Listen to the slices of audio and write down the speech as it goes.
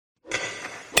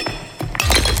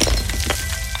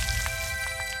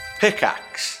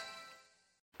Pickaxe.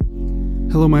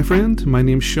 Hello my friend, my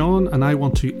name's Sean and I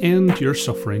want to end your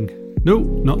suffering. No,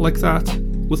 not like that.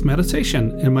 With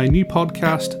meditation in my new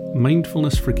podcast,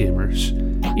 Mindfulness for Gamers.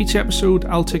 Each episode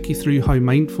I'll take you through how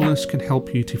mindfulness can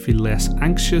help you to feel less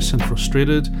anxious and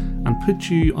frustrated and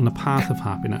put you on the path of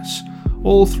happiness,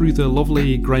 all through the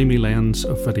lovely grimy lens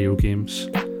of video games.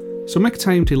 So make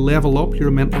time to level up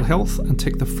your mental health and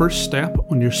take the first step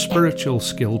on your spiritual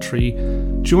skill tree.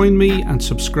 Join me and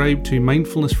subscribe to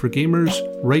Mindfulness for Gamers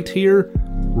right here,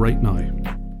 right now.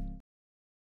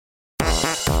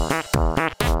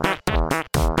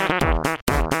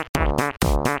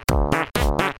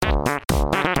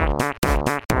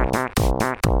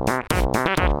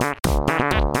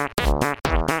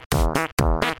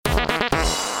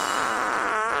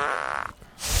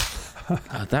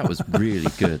 That was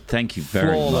really good. Thank you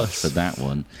very much for that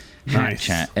one. Hat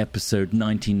Chat episode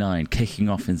 99, kicking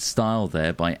off in style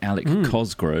there by Alec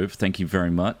Cosgrove. Thank you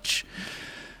very much.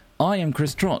 I am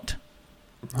Chris Trott.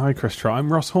 Hi, Chris Trott.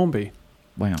 I'm Ross Hornby.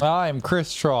 Wow. I am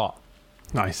Chris Trott.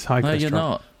 Nice. Hi, Chris No, you're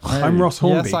Trott. not. No. I'm Ross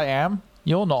Hornby. Yes, I am.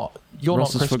 You're not. You're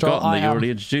Ross not has Chris forgotten Trott. that he already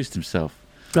introduced himself.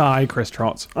 Hi, Chris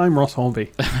Trott. I'm Ross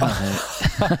Hornby.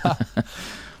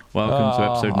 Welcome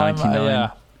to episode 99.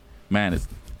 Yeah. Man,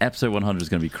 episode 100 is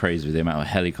going to be crazy with the amount of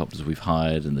helicopters we've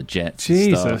hired and the jets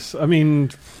Jesus. and stuff. I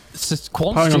mean, It's just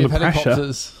quantity on of the pressure.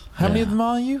 helicopters. How many of them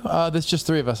are you? There's just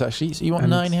 3 of us, actually. So you want And-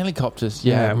 9 helicopters?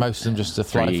 Yeah, Yeah. most of them just to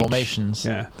fly Three each. formations.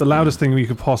 yeah, the loudest thing you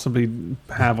could possibly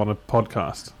have on a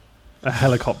podcast. A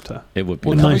helicopter. It would be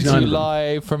Well, nice. Coming to 99 you of them.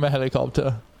 live from a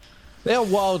helicopter. They are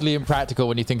wildly impractical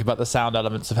when you think about the sound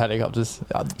elements of helicopters.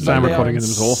 Sound They recording are of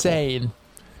them is awful. insane.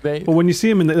 They, Well, when you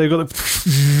see them, they've got the...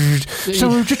 So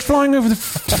we're just flying over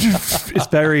the... It's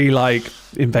very,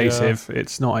 invasive. Yeah.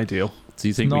 It's not ideal. So you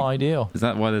it's think not ideal. is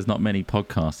that why there's not many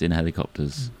podcasts in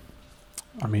helicopters?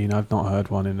 I mean, I've not heard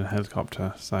one in a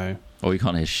helicopter, so... Or you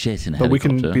can't hear shit in a But we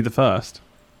helicopter. can be the first.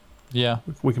 Yeah.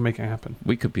 We can make it happen.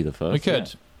 We could be the first. We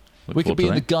could. Look We could forward be to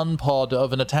in the that. gun pod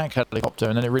of an attack helicopter,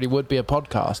 and then it really would be a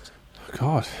podcast.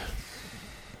 God.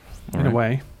 All In right. a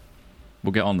way.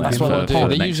 We'll get on that That's what for, we'll do. for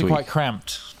They're next usually week. quite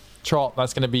cramped. Trot,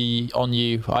 that's going to be on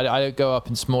you. I don't go up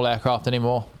in small aircraft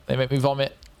anymore. They make me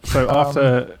vomit. So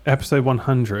after episode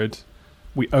 100,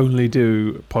 we only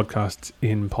do podcasts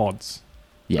in pods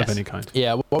Yes. of any kind.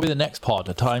 Yeah, what will be the next pod?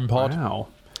 A time pod? Wow.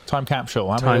 Time capsule.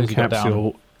 How many Time of those you got down?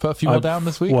 capsule. Put a few more down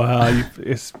this week? Well,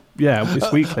 it's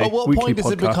weekly. At what weekly point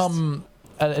does it podcasts. become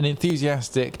an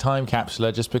enthusiastic time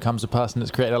capsuler just becomes a person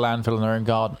that's created a landfill in their own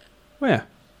garden? Well, yeah.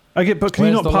 But can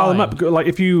you Where's not the pile them line? up? Like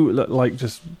if you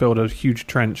just build a huge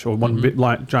trench or one bit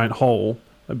giant hole,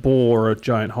 bore a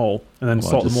giant hole, and then Well,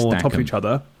 slot them just all on stack top of 'em. each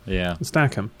other Yeah. and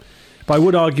stack them. But I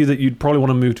would argue that you'd probably want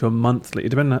to move to a monthly,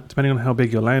 depending on how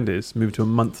big your land is, move to a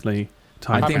monthly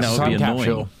time I think that capsule. would be Time annoying.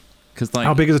 capsule. Because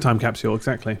How big is a time capsule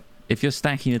exactly? if you're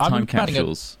stacking the I'm time planning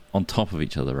capsules on top of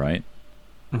each other, right?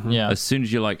 Mhm. Yeah. As soon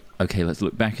as you're like, okay, let's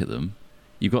look back at them,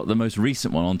 you've got the most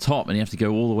recent one on top, and you have to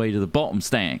go all the way to the bottom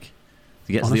stack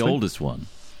to get to the Honestly? oldest one.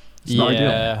 It's not ideal.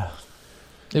 Yeah.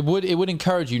 It would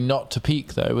encourage you not to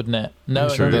peak though, wouldn't it?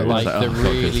 Knowing Sure. that It's like like, the oh, God,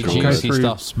 really it's all juicy through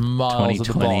stuff's miles at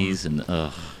the bottom. 2020s and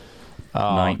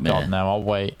Oh nightmare. God, no! I'll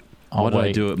wait. why do I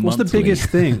wait. do it What's the monthly? biggest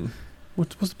thing?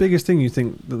 What's the biggest thing you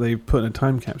think that they put in a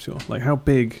time capsule? Like, how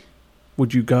big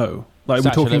would you go? Like, we're Statue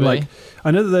of talking Liberty? like,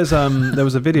 I know that there's there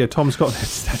was a video. Tom Scott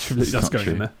Statue of Liberty, It's that's not going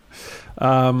in true. there.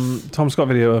 Tom Scott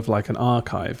video of like an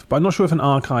archive, but I'm not sure if an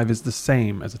archive is the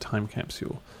same as a time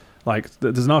capsule. Like,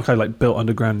 there's an archive like built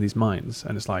underground in these mines,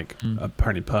 and it's like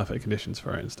apparently perfect conditions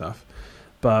for it and stuff.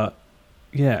 But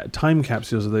yeah, time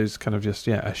capsules are those kind of just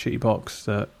a shitty box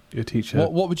that your teacher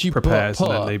What would you prepares put?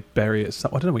 and then they bury it. I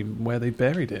don't know even where they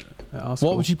buried it. At our school.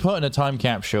 What would you put in a time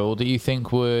capsule that you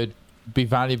think would be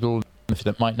valuable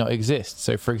that might not exist?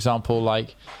 So, for example,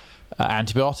 like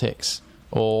antibiotics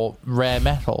or rare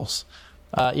metals.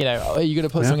 Are you going to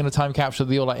put something in a time capsule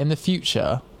that you're like, in the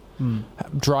future,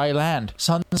 dry land,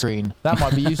 sunscreen, that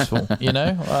might be useful,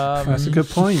 That's a good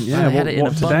point. Yeah, they had it in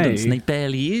what abundance today? and they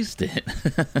barely used it.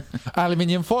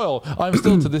 Aluminium foil. I'm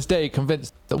still to this day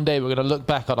convinced that one day we're going to look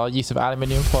back on our use of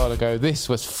aluminium foil and go, this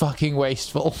was fucking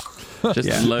wasteful. Just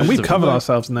Yeah, loads and we've of covered them.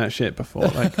 ourselves in that shit before.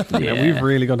 Like, Yeah. we've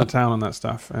really gone to town on that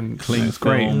stuff, and Cling it's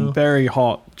great. film. Very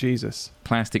hot. Jesus.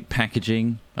 Plastic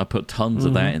packaging. I put tons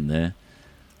of that in there.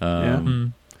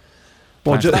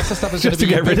 Well, That's the stuff that's going just to to be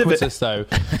get rid of it. ubiquitous, though.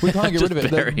 We can't get rid of it.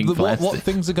 Just burying What plastic.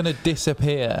 things are going to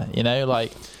disappear? Like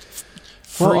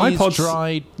Well, freeze iPods,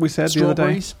 dried we said the other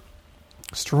day. strawberries.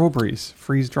 Strawberries,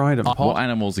 freeze-dried them. What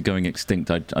animals are going extinct?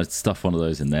 I'd stuff one of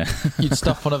those in there. You'd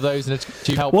stuff one of those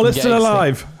to help Well, them it's get still extinct.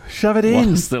 alive. Shove it in.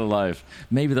 While it's still alive.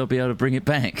 Maybe they'll be able to bring it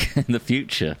back in the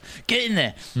future. Get in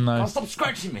there. No. Oh, stop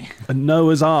scratching me. A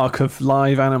Noah's Ark of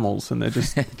live animals, and they're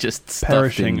just Just stuffed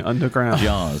perishing in underground.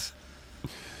 jars.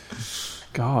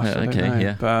 Gosh, I don't Okay, know,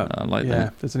 yeah. but I like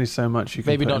that. there's only so much you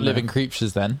can Maybe put not in living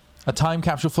creatures then. A time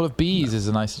capsule full of bees is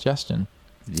a nice suggestion.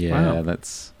 Yeah, Wow.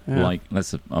 that's Yeah.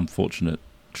 that's an unfortunate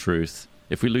truth.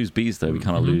 If we lose bees, though, we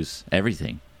kind of lose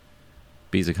everything.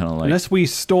 Bees are kind of like... Unless we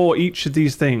store each of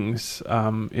these things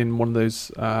in one of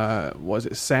those, what is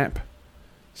it, sap?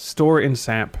 Store it in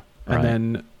sap, Right. and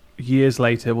then years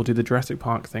later we'll do the Jurassic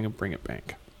Park thing and bring it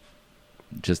back.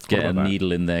 Just get a about that?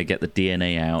 needle in there, get the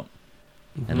DNA out,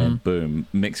 and then boom,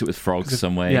 mix it with frogs 'Cause if-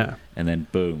 some way, yeah. and then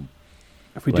boom.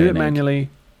 If we Lay do it an egg. manually,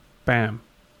 bam,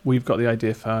 we've got the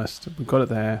idea first. We've got it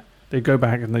there. They go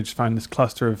back and they just find this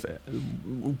cluster of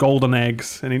golden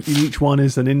eggs, and in each one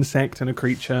is an insect and a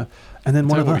creature, and then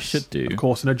one Tell of you us, what we should do. of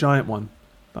course, and a giant one,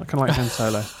 kind of like Han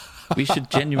Solo. We should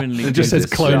genuinely It just do says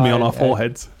this. "clone me" on our Giant egg.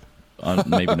 foreheads.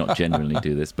 Maybe not genuinely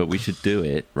do this, but we should do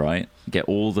it, right? Get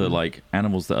all the like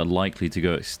animals that are likely to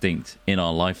go extinct in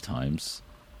our lifetimes,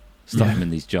 stuff them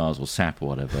in these jars or sap or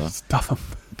whatever. Stuff them.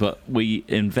 But we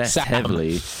invest Sap 'em.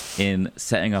 heavily in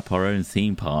setting up our own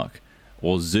theme park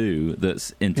or zoo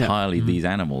that's entirely these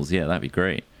animals. Yeah, that'd be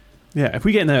great. Yeah, if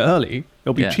we get in there early,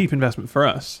 it'll be Yeah. cheap investment for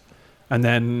us, and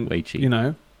then Way cheap. you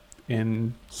know,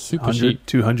 in Super 100, cheap.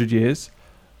 200 years,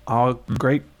 our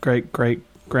great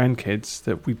grandkids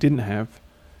that we didn't have,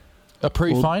 A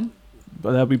pretty Well, fine?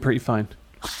 but they'll be pretty fine,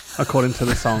 according to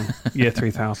the song "Year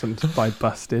 3000" by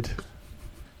Busted.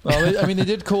 Well, I mean, they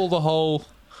did call the whole...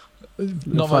 Not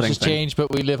much flooding has thing. changed,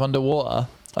 but we live underwater.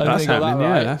 I That's think I got happening.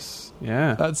 that right.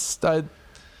 Yeah, That's...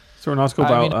 saw an article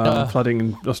I about mean, flooding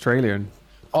in Australia and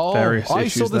Oh, various I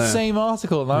issues saw the there. same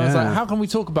article, and I was Yeah. like, how can we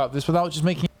talk about this without just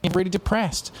making it really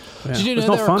depressed? yeah. Did you It's know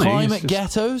not there funny, are it's climate just-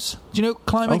 ghettos? Do you know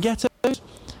climate Oh. ghettos?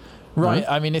 Right. No.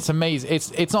 I mean, it's amazing.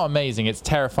 It's not amazing. It's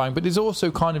terrifying, but it's also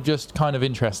kind of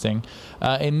interesting,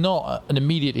 in not an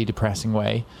immediately depressing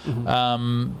way.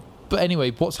 But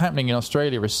anyway, what's happening in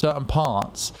Australia is certain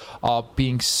parts are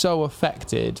being so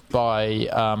affected by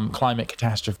climate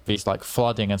catastrophes like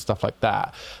flooding and stuff like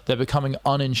that. They're becoming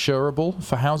uninsurable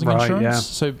for housing Right,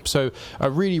 insurance. yeah. So a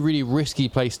really, really risky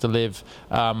place to live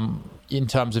in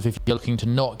terms of if you're looking to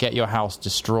not get your house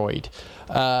destroyed.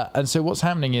 And so what's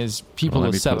happening is people Well,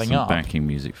 are let me put selling some up. backing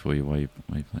music for you while you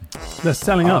play. They're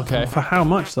selling up Okay. for how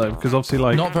much though? Because obviously,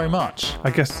 like, Not very much. I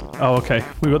guess. Oh, okay.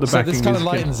 We've got the So backing this kind of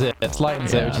music. lightens it. It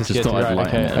lightens it, which is just good. thought I'd Right,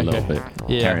 lighten okay, it a little okay. bit.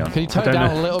 Yeah. Carry on. Can you I turn it don't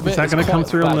down know. a little bit? Is that It's going to come quite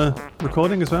through on bad. the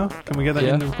recording as well? Can we get that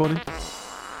Yeah. in the recording?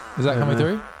 Is that coming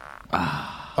through?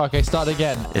 Okay, start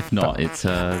again. If not, it's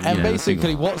And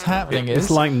basically, what's happening It's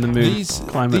is lighting the mood. these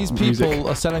Climate people music.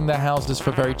 are selling their houses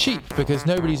for very cheap because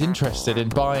nobody's interested in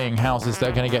buying houses that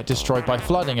are going to get destroyed by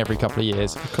flooding every couple of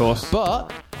years. Of course.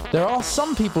 But there are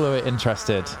some people who are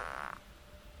interested.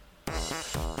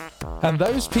 And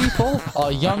those people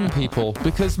are young people,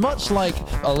 because much like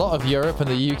a lot of Europe and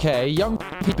the UK, young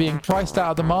people being priced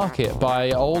out of the market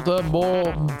by older,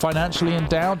 more financially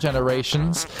endowed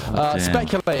generations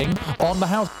speculating on the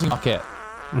housing market.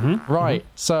 Right,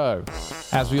 so,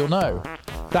 as we all know,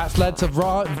 that's led to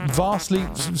vastly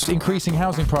increasing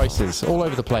housing prices all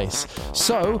over the place.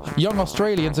 So, young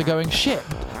Australians are going, shit,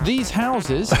 these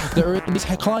houses that are in these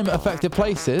climate-affected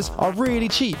places are really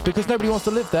cheap because nobody wants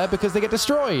to live there because they get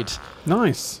destroyed.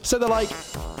 Nice. So they're like,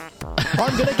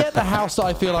 I'm going to get the house that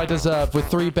I feel I deserve with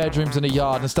 3 bedrooms and a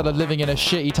yard instead of living in a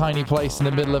shitty tiny place in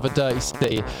the middle of a dirty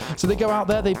city. So they go out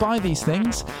there, they buy these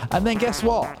things, and then guess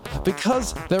what?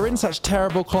 Because they're in such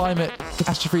terrible climate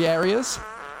catastrophe areas,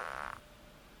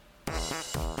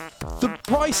 the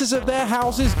prices of their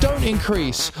houses don't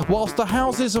increase, whilst the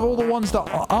houses of all the ones that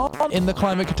aren't in the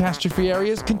climate catastrophe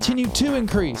areas continue to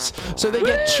increase. So they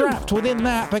get trapped within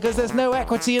that because there's no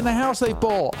equity in the house they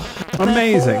bought.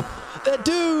 Amazing. Therefore, they're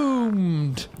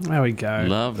doomed. There we go.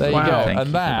 Love. There you Wow. go. Thank you And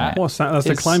for that What's that? That's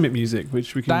the is- climate music,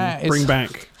 which we can that is- bring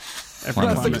back. Every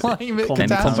That's the Climate climate Anytime we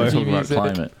catastrophe talk about music.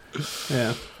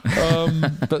 climate.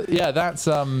 Yeah. But yeah,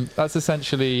 that's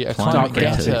essentially a Climate climate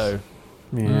ghettos. ghetto.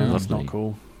 Yeah, that's Lovely. not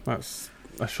cool. That's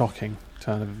a shocking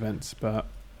turn of events, but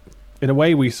in a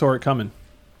way, we saw it coming.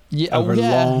 Yeah, Over a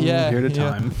long period of yeah.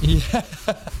 time.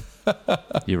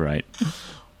 Yeah. You're right.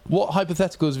 What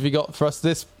hypotheticals have you got for us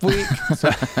this week? Just, we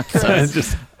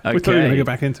thought we were going to go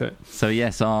back into it. So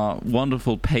yes, our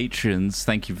wonderful patrons,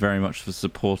 thank you very much for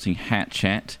supporting Hat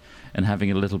Chat and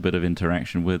having a little bit of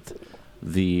interaction with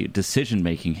the decision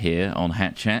making here on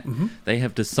Hat Chat. They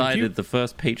have decided the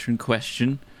first patron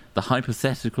question the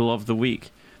hypothetical of the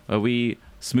week, where we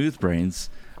smooth brains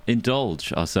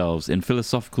indulge ourselves in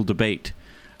philosophical debate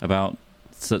about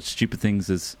such stupid things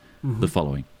as the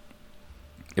following.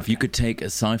 If you could take a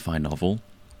sci-fi novel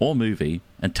or movie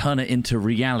and turn it into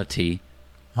reality,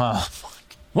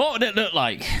 what would it look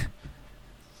like?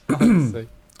 For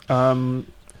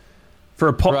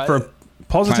a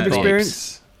positive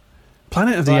experience,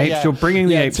 Planet of the Apes. You're bringing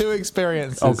the apes. 2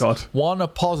 experiences. Oh God, one a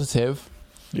positive,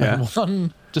 and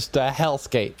one just a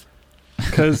hellscape.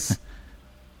 Because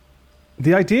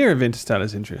the idea of Interstellar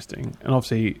is interesting, and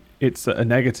obviously it's a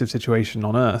negative situation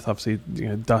on Earth. Obviously,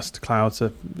 dust clouds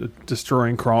are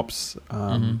destroying crops.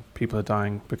 People are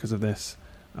dying because of this.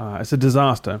 It's a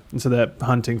disaster, and so they're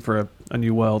hunting for a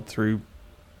new world through,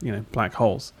 black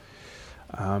holes.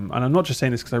 And I'm not just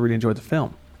saying this because I really enjoyed the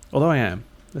film, although I am.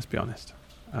 Let's be honest.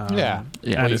 And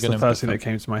it's the first thing that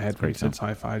came to my head when you said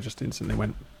sci-fi. I just instantly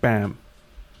went, bam,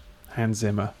 Hans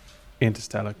Zimmer,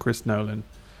 Interstellar, Chris Nolan,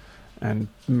 and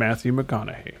Matthew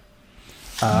McConaughey.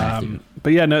 But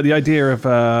the idea of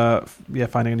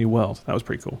finding a new world, that was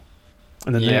pretty cool.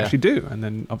 And then they actually do. And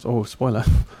then, spoiler.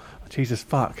 Jesus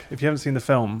fuck. If you haven't seen the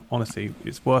film, honestly,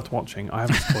 it's worth watching. I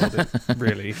haven't spoiled it,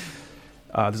 really.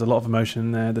 There's a lot of emotion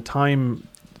in there. The time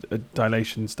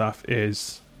dilation stuff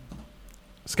is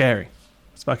scary.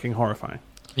 It's fucking horrifying.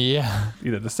 Yeah.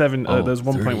 The 7... there's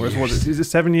one point where is it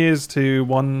 7 years to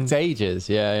one... It's ages,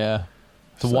 yeah.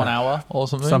 To 1 hour or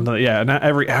something? Something, yeah. And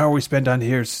every hour we spend down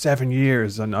here is 7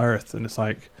 years on Earth. And it's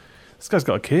like, this guy's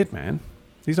got a kid, man.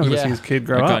 He's not going to see his kid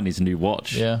grow up. That guy needs a new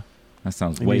watch. Yeah. That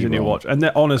sounds he way needs a new wrong. watch. And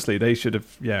honestly, they should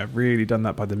have, really done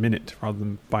that by the minute rather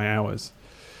than by hours.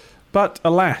 But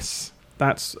alas,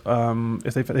 that's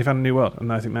if they found a new world,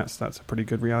 and I think that's a pretty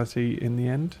good reality in the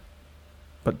end.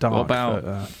 But dark. What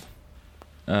about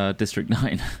District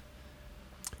 9?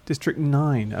 District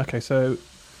 9. Okay, so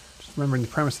just remembering the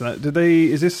premise of that.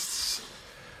 Is this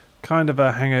kind of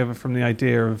a hangover from the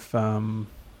idea of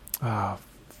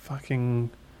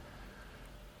fucking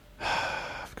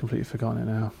I've completely forgotten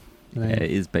it now.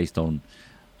 It is based on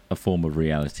a form of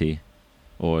reality,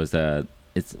 or is that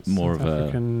it's more South of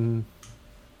African,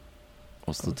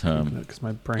 what's the term? Because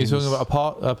my brain. You're talking about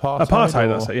apartheid? Apartheid,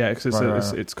 that's it. Yeah,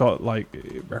 because it's got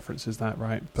it references that,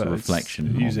 right? But it's a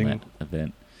reflection using on that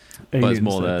event. But it's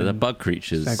more the bug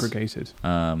creatures segregated,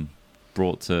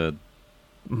 brought to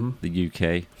the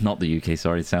UK, not the UK,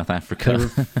 sorry, South Africa.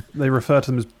 They refer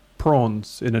to them as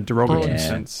prawns in a derogative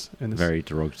sense. In this very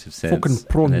derogative sense. Fucking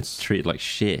prawns. And they're treated like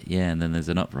shit, and then there's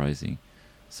an uprising.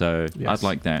 So I'd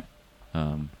like that.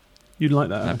 You'd like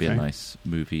that? That'd be a nice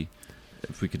movie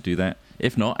if we could do that.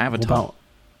 If not, Avatar. What about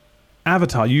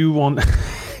Avatar, you want...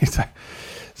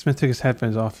 Smith took his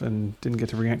headphones off and didn't get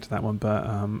to react to that one, but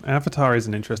Avatar is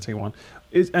an interesting one.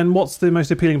 And what's the most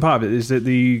appealing part of it? Is it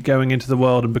the going into the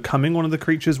world and becoming one of the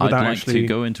creatures without actually... I'd like to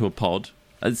go into a pod.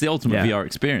 It's the ultimate VR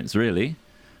experience, really.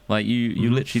 Like, you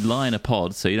literally lie in a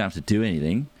pod, so you don't have to do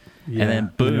anything, and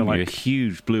then boom, you're a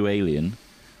huge blue alien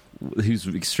who's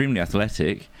extremely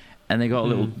athletic, and they got a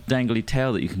little dangly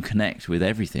tail that you can connect with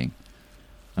everything,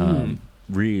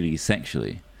 really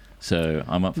sexually. So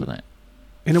I'm up for that.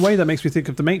 In a way, that makes me think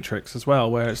of The Matrix as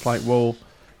well, where it's like, well,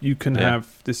 you can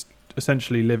have this,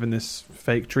 essentially live in this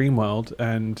fake dream world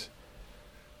and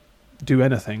do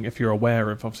anything if you're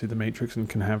aware of, obviously, The Matrix and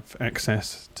can have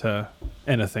access to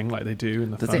anything like they do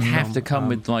in the Does first it have film. to come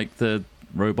with, like, the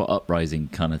robot uprising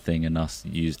kind of thing and us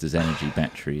used as energy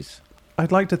batteries?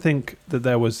 I'd like to think that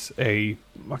there was a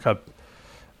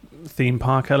theme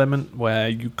park element where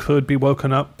you could be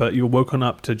woken up, but you're woken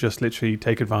up to just literally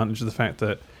take advantage of the fact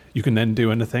that you can then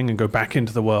do anything and go back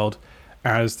into the world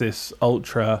as this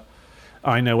ultra,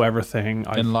 I know everything,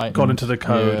 I've got into the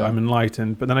code, I'm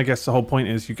enlightened. But then I guess the whole point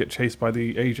is you get chased by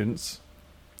the agents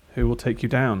who will take you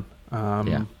down.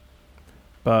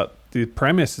 But the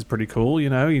premise is pretty cool,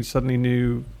 you suddenly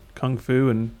knew Kung Fu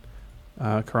and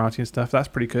karate and stuff. That's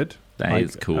pretty good. That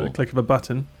is cool. At a click of a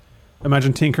button.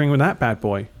 Imagine tinkering with that bad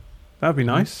boy. That would be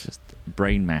nice. Just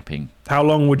brain mapping. How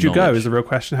long would you go is the real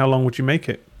question. How long would you make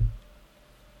it?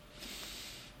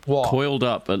 What? Coiled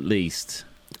up, at least.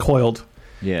 Coiled.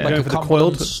 Yeah. Like Going for the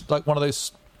coiled? Like one of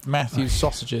those Matthews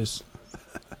sausages.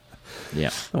 Yeah.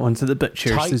 The ones at the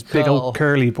butchers. Tight Those big old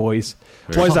curly boys.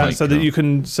 Why is that? So that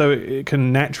it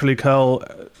can naturally curl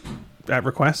at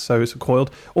request, so it's coiled?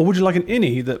 Or would you like an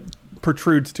innie that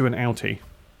protrudes to an outie?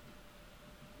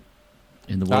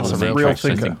 In the world That's of a real Matrix, I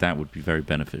thinker. think that would be very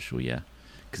beneficial, yeah.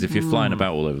 Because if you're flying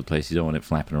about all over the place, you don't want it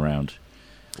flapping around.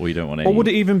 Or you don't want any... Or would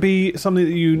it even be something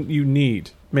that you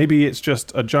need? Maybe it's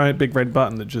just a giant big red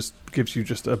button that just gives you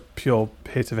just a pure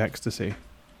hit of ecstasy.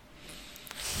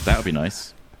 That would be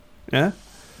nice. Yeah?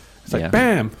 It's like,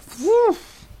 bam! Woo!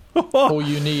 All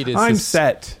you need is I'm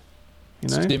set. You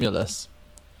know? Stimulus.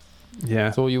 Yeah.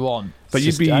 That's all you want. But It's I'd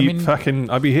just-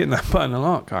 be hitting that button a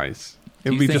lot, guys. It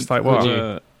would Do you be just think like,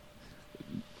 we're,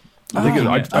 I think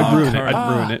I'd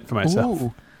ruin it for myself.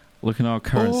 Ooh. look in our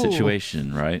current Oh.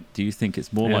 situation, right? Do you think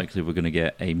it's more Yeah. likely we're going to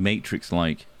get a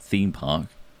Matrix-like theme park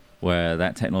where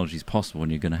that technology is possible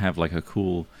and you're going to have like a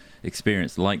cool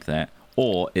experience like that,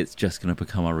 or it's just going to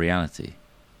become a reality?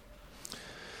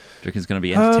 Do you reckon it's going to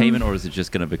be entertainment, or is it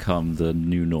just going to become the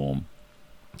new norm?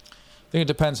 I think it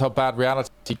depends how bad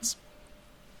reality is.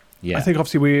 Yeah, I think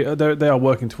obviously they are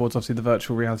working towards obviously the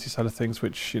virtual reality side of things,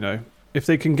 which, you know, if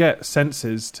they can get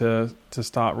senses to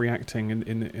start reacting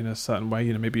in a certain way,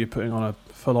 you know, maybe you're putting on a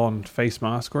full-on face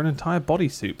mask or an entire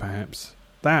bodysuit, perhaps.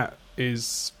 That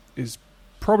is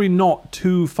probably not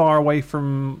too far away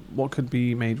from what could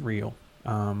be made real.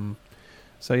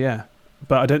 So yeah,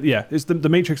 but I don't. Yeah, it's the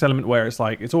Matrix element where it's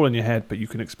like it's all in your head, but you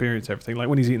can experience everything. Like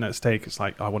when he's eating that steak, it's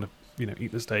like I want to, you know,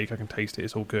 eat the steak. I can taste it.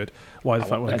 It's all good. Why the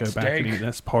fuck would I go back and eat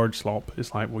this porridge slop?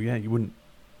 It's like, well, yeah, you wouldn't.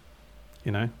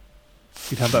 You know,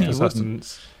 you'd have that for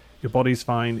sustenance. Your body's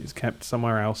fine. It's kept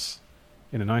somewhere else,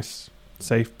 in a nice,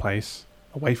 safe place,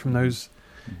 away from those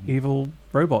evil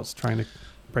robots trying to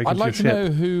break I'd into like to your know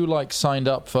ship. who like signed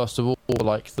up first of all,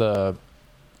 like the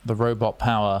robot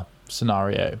power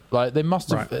scenario. Like there must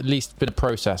have at least been a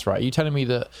process, right? Are you telling me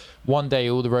that one day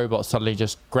all the robots suddenly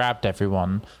just grabbed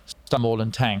everyone, stuck them all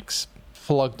in tanks,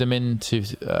 plugged them into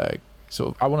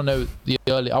sort of? I want to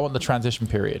know I want the transition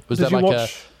period. Was Did there you like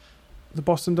watch the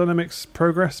Boston Dynamics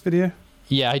progress video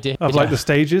Yeah, I did. of like the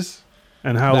stages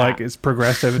and how like it's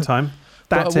progressed over time?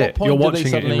 That's But at it. what You're point do they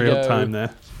watching it in suddenly real go- time there.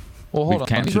 Well, hold We've on.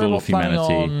 captured Is the all robot of planning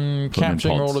humanity, on put them in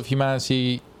capturing pods. all of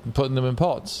humanity and putting them in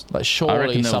pods. Like I surely reckon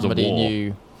there was a somebody war.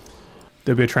 knew.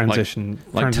 There'll be a transition.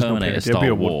 like transitional Terminator period. There'll be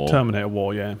a style war. Terminator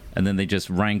war, yeah. And then they just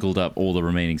wrangled up all the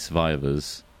remaining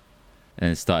survivors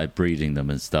and started breeding them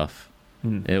and stuff.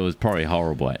 It was probably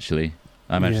horrible, actually.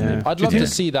 I imagine. Yeah. I'd love to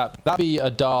see that. That'd be a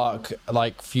dark,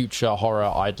 like future horror.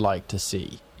 I'd like to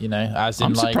see. You know, as in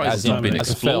I'm like surprised as it's in not been as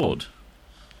a film. explored.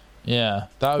 Yeah,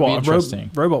 that would be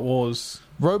interesting. Robot wars.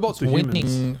 Robots the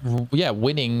winning,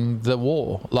 winning the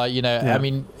war. Like, you know, Yeah. I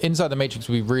mean, Inside the Matrix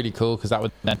would be really cool because that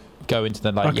would then go into the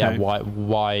Okay.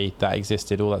 why that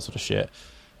existed, all that sort of shit.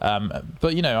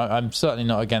 But you know, I'm certainly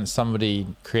not against somebody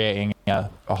creating a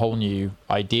whole new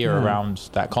idea around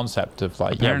that concept of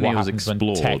like, Apparently what it was happens when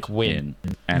explored tech win.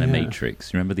 in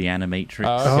Animatrix. Remember the Animatrix?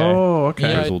 Oh, okay.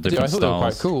 Yeah, There's all different I thought they were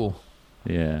quite styles. cool.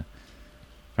 Yeah.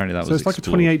 Apparently that So was it's like a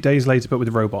explored. 28 Days Later, but with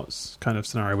robots kind of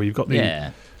scenario where you've got the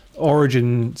Yeah.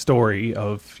 origin story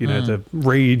of, you know, the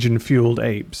rage and fueled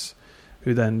apes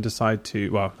who then decide to,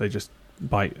 well, they just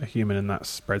bite a human and that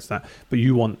spreads that. But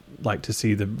you want like to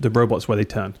see the robots where they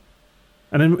turn.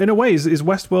 And in a way, is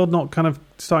Westworld not kind of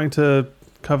starting to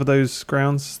cover those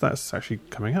grounds? That's actually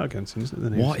coming out again soon, isn't it? The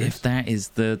new What series? if that is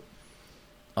the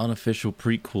unofficial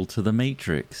prequel to The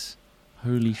Matrix?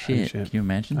 Holy shit. Can you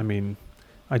imagine? I mean,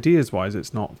 ideas-wise,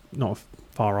 it's not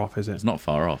far off, is it? It's not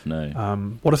far off, no.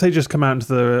 What if they just come out into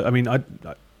the? I mean, I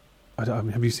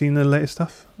have you seen the latest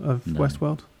stuff of No.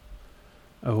 Westworld?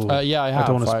 Oh, Yeah, I have. I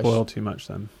don't want to Like, spoil too much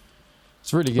then.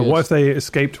 It's really But good. what if they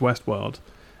escaped Westworld,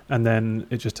 and then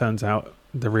it just turns out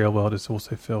the real world is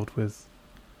also filled with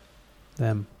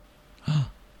them?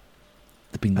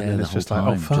 They've been And there then the it's whole just like,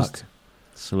 time. oh fuck, Just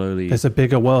slowly. there's a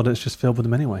bigger world that's just filled with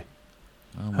them anyway.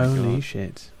 Oh my Holy God.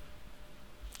 shit!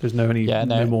 There's no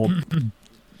no. more Just to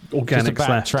organics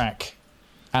left. backtrack,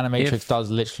 Animatrix does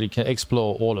literally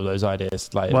explore all of those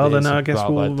ideas. Like, Well, it then is I guess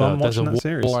about, we'll like, watch there's a that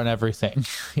series. war and everything.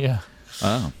 Yeah.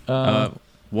 Oh.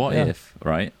 What yeah. if,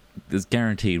 right? There's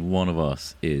guaranteed one of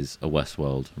us is a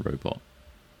Westworld robot.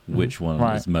 Which one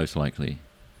Right. is most likely?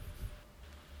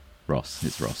 Ross.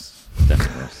 It's Ross.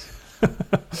 Definitely Ross.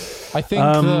 I think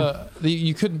that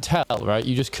you couldn't tell, right?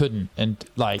 You just couldn't, and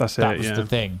like That's that it, was yeah. the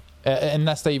thing.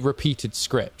 Unless they repeated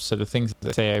scripts, so the things that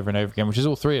they say over and over again, which is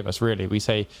all three of us really. We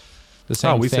say the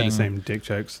same we thing say the same dick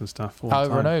jokes and stuff all the over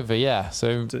time. and over. Yeah.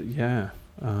 So Yeah.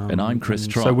 And I'm Chris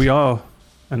and Trott. So we are,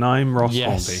 and I'm Ross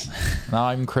yes, Hornby.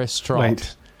 I'm Chris Trott.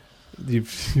 Wait,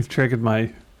 you've triggered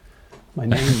my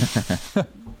name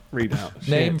readout. Shit.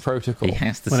 Name protocol. He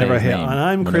has to Whenever I say his hear, name. and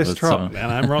I'm Chris whenever Trott, someone-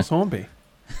 and I'm Ross Hornby.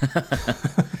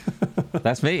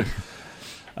 That's me.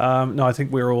 No, I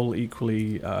think we're all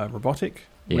equally robotic.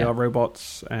 We Yeah. are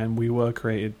robots, and we were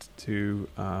created to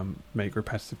make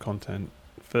repetitive content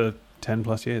for 10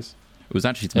 plus years. It was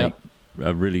actually to make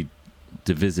a really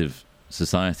divisive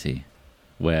society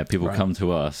where people Right. come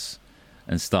to us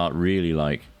and start really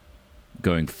like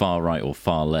going far right or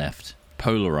far left,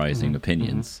 polarizing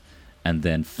opinions, and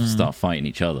then start fighting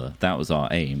each other. That was our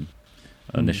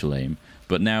initial aim.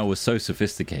 But now we're so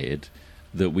sophisticated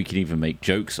that we can even make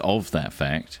jokes of that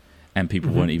fact, and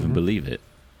people won't even believe it.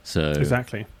 So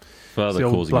exactly, further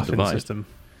causing a divide. System.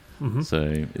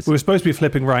 So we were supposed to be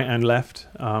flipping right and left,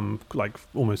 like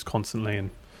almost constantly, and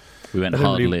we went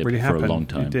hard lib for a long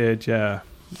time. We did, yeah.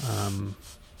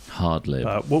 Hard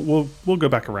lib. We'll go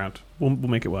back around. We'll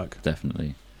make it work.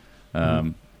 Definitely.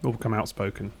 We'll become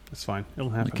outspoken. It's fine. It'll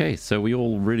happen. Okay, so we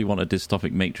all really want a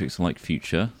dystopic Matrix-like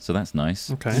future, so that's nice.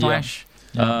 Okay. Slash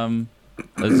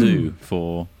a zoo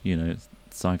for,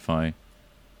 sci-fi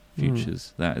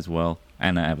futures, that as well,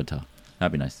 and an Avatar.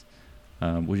 That'd be nice.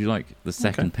 Would you like the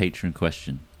second patron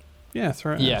question? Yeah,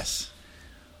 throw it. Yes.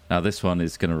 Now, this one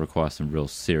is going to require some real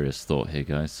serious thought here,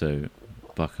 guys, so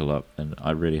buckle up, and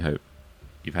I really hope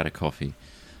you've had a coffee.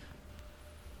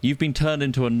 You've been turned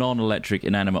into a non-electric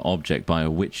inanimate object by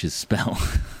a witch's spell.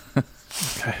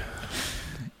 Okay.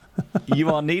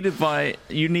 You need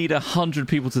 100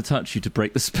 people to touch you to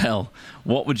break the spell.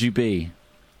 What would you be?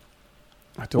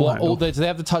 Do they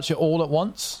have to touch it all at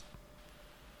once?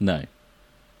 No.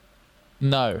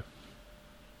 No.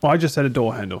 Well, I just said a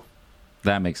door handle.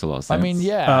 That makes a lot of sense. I mean,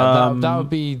 yeah, that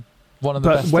would be one of the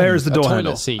best. But where things. is the door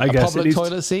handle? Toilet seat. I guess a public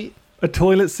toilet seat. A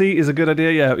toilet seat is a good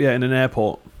idea. Yeah, in an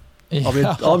airport.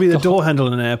 I'll be the door handle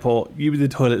in an airport. You be the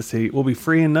toilet seat. We'll be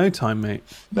free in no time, mate.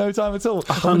 No time at all.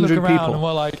 100 look around people. and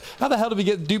we're like, how the hell did we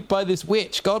get duped by this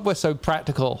witch? God, we're so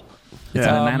practical. It's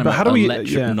an inanimate, but how do we,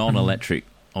 non-electric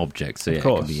object, so it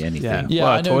can be anything. Yeah,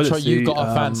 well, I know seat, you've got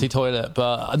a fancy toilet,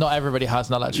 but not everybody has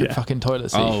an electric fucking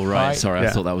toilet seat. Oh, right. Sorry, I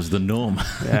thought that was the norm.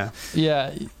 Yeah.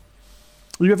 Yeah.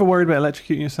 Are you ever worried about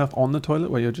electrocuting yourself on the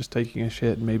toilet where you're just taking a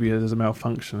shit and maybe there's a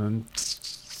malfunction and...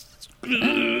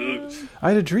 I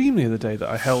had a dream the other day that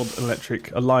I held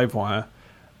a live wire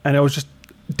and I was just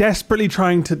desperately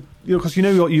trying to, because you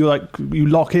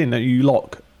lock in and you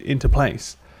lock into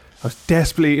place. I was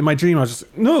desperately, in my dream, I was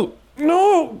just, no,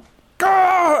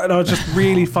 God! And I was just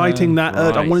really fighting that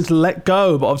urge. I wanted to let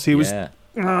go, but obviously it was...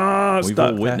 We've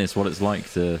all witnessed what it's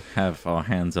like to have our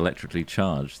hands electrically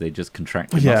charged. They just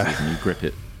contract your muscles and you grip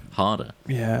it harder.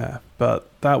 Yeah, but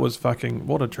that was fucking...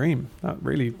 What a dream. That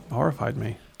really horrified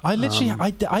me. I literally...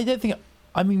 I don't think...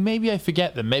 I mean, maybe I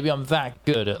forget them. Maybe I'm that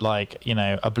good at,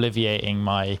 obliviating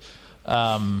my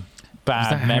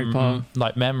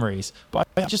bad memories. But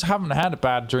I just haven't had a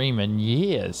bad dream in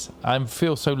years. I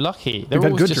feel so lucky. They're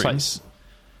always just dreams?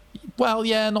 Well,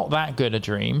 yeah, not that good a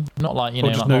dream. Not like,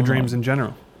 or just no dreams in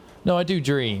general. No, I do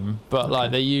dream, but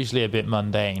they're usually a bit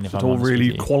mundane. If I'm all honest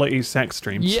really with you. Quality sex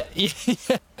dreams. Yeah.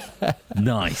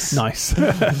 Nice.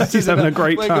 He's having a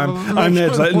great time. I'm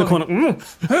there in the corner.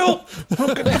 Help!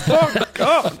 Get the fuck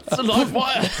up! It's a live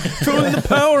wire. Turn the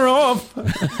power off.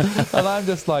 And I'm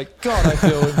just like, God, I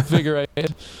feel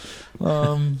invigorated.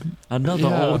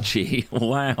 Another orgy.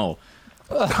 Wow.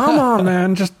 Come on,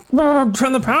 man! Just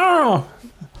turn the power off.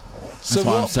 So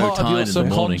what part of your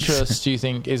subconscious do you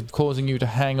think is causing you to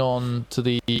hang on to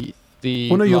the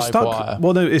you're stuck. wire?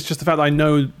 Well, no, it's just the fact that I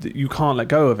know that you can't let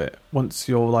go of it once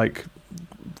you're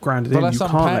grounded in. You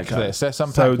can't let go. Let's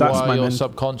unpack why your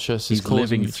subconscious is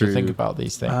causing you to think about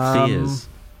these things. Fears.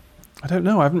 I don't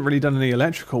know. I haven't really done any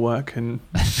electrical work in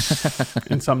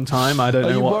some time. I don't know.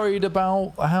 Are you worried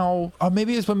about how?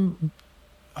 Maybe it's when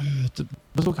I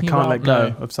can't let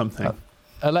go of something.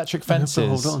 Electric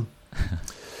fences. Hold on.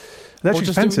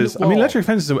 Electric fences. I mean, electric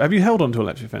fences. Have you held onto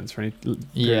electric fence for any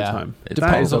period of time?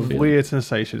 That is a weird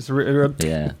sensation. It's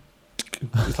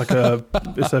it's like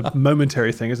it's a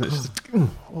momentary thing, isn't it? It's just,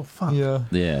 oh fuck. Yeah,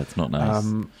 it's not nice.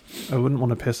 I wouldn't want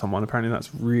to piss on one. Apparently,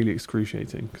 that's really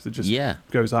excruciating because it just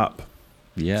goes up.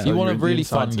 Yeah. So you want a really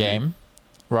fun game,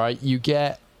 right? You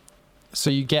get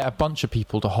a bunch of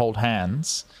people to hold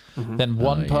hands. Mm-hmm. Then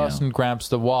one person grabs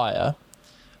the wire.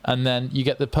 And then you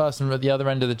get the person at the other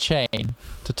end of the chain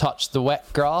to touch the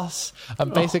wet grass,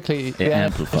 and basically it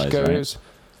amplifies. Goes,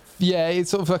 yeah, it's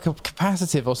sort of like a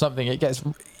capacitive or something. You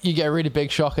get a really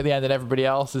big shock at the end, and everybody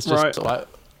else is just like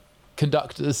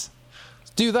conductors.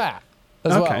 Do that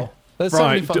as well. There's so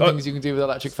many fun things you can do with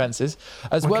electric fences,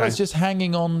 as well as just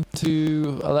hanging on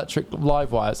to electric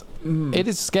live wires. It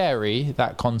is scary,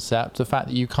 that concept, the fact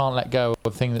that you can't let go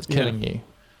of a thing that's killing you.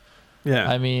 Yeah,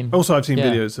 I mean, also I've seen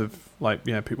videos of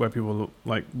where people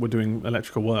were doing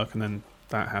electrical work and then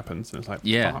that happens and it's like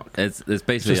fuck. It's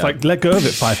basically just let go of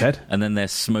it, fivehead. And then they're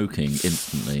smoking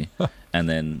instantly, and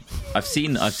then I've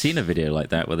seen a video like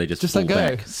that where they just fall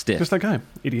back stiff. Just let go,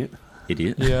 idiot.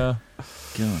 Yeah.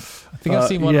 God. I think I've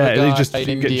seen one of the guys in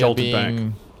India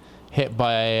being hit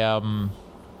by a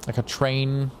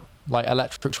train,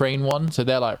 electric train one. So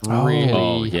they're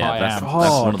really high amp. That's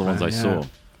one of the ones I saw.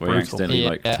 where he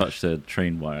accidentally touched a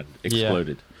train wire and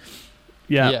exploded.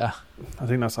 Yeah. I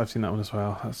think I've seen that one as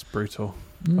well. That's brutal.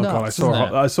 Nuts, oh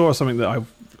god, I saw something that I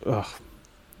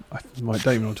don't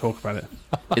even want to talk about it.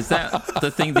 Is that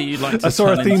the thing that you'd like to? I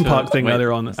saw a theme park thing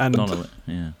earlier on, and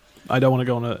I don't want to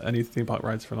go on any theme park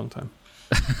rides for a long time.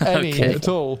 Any at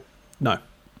all? No.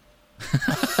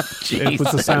 It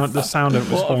was the sound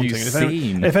of it was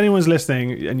haunting. If anyone's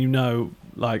listening and you know,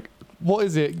 like, what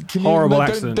is it? Horrible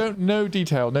accident. Don't no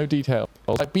detail.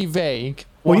 Like, be vague.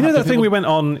 Well, you know that thing we went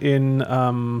on in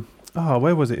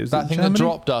where was it? Was that it thing Germany? that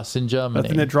dropped us in Germany. That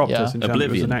thing that dropped us in Germany.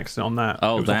 Oblivion. It was an accident on that.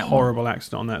 Oh, it was that a horrible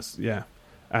accident on that. Yeah,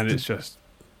 and it's just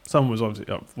someone was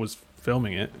obviously was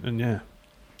filming it, and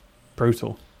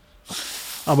brutal.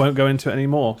 I won't go into it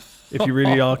anymore. If you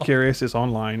really are curious, it's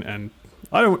online, and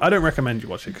I don't recommend you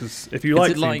watch it, because if you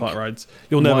like theme park rides,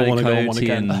 you'll never want to go on one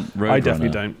again. I definitely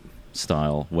don't.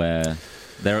 Style where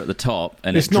they're at the top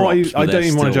and it's not. I don't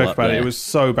even want to joke about it. It was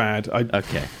so bad.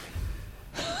 Okay.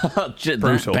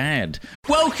 Brutal. That bad.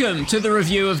 Welcome to the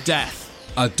Review of Death,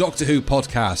 a Doctor Who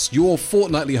podcast, your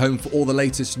fortnightly home for all the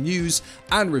latest news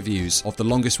and reviews of the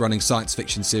longest running science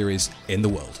fiction series in the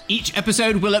world. Each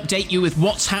episode will update you with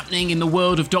what's happening in the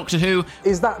world of Doctor Who.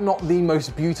 Is that not the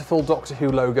most beautiful Doctor Who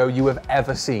logo you have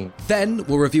ever seen? Then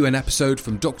we'll review an episode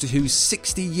from Doctor Who's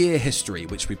 60-year history,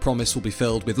 which we promise will be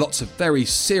filled with lots of very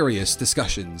serious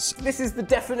discussions. This is the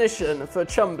definition for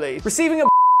Chumbly. Receiving a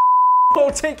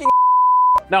or taking.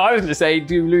 No, I was going to say,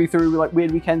 do Louis through like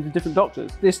weird weekends with different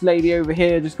doctors. This lady over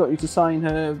here just got you to sign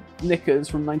her knickers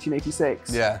from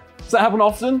 1986. Yeah. Does that happen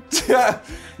often?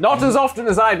 Not as often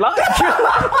as I'd like.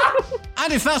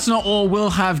 And if that's not all, we'll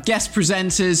have guest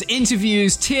presenters,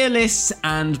 interviews, tier lists,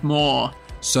 and more.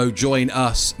 So join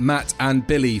us, Matt and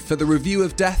Billy, for the Review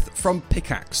of Death from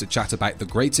Pickaxe, a chat about the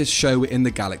greatest show in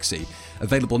the galaxy.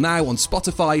 Available now on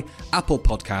Spotify, Apple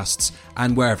Podcasts,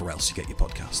 and wherever else you get your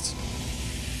podcasts.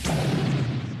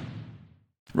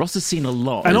 Ross has seen a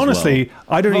lot. And honestly,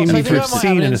 I don't even need to have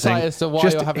seen anything. As to why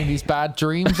you're having these bad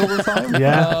dreams all the time.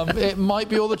 It might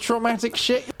be all the traumatic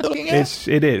shit you're looking at.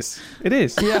 It is.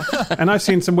 Yeah. And I've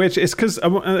seen some weird. It's because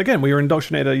again, we were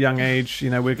indoctrinated at a young age. You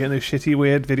know, we're getting those shitty,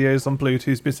 weird videos on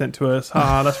Bluetooth being sent to us.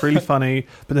 That's really funny.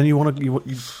 But then you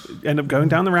end up going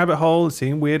down the rabbit hole and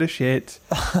seeing weirder shit.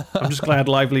 I'm just glad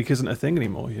Live Leak isn't a thing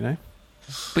anymore. You know.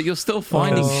 But you're still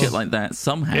finding shit like that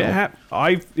somehow.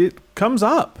 It comes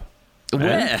up.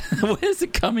 Where? Where's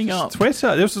it coming up?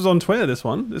 Twitter. This was on Twitter, this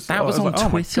one. That was on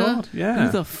Twitter? Oh my God, yeah.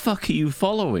 Who the fuck are you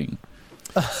following?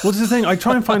 Well, this is the thing. I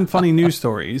try and find funny news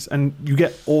stories, and you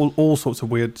get all sorts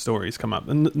of weird stories come up.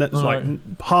 And that's like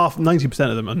 90%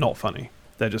 of them are not funny.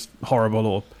 They're just horrible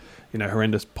or,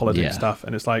 horrendous politics stuff.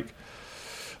 And it's like,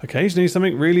 occasionally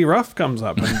something really rough comes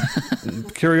up,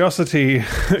 and curiosity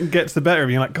gets the better of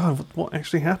you. You're like, God, what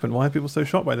actually happened? Why are people so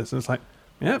shocked by this? And it's like,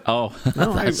 yep. Oh,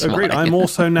 no, I agreed. I'm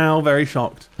also now very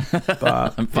shocked.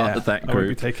 But I'm part of that group. I won't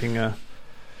be taking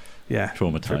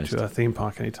traumatized trip to a theme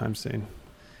park anytime soon.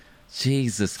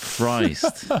 Jesus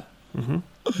Christ. Mm-hmm.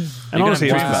 And honestly,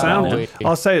 it was the sound.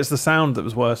 I'll say it's the sound that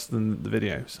was worse than the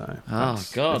video. So,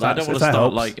 God, I don't want to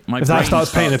start like my. If that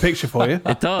starts painting a picture for you,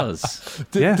 it does.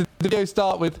 Did the video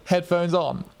start with headphones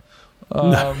on?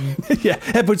 No. Yeah,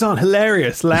 headphones on,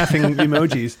 hilarious, laughing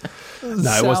emojis.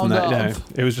 No, it wasn't that. No,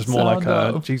 it was just more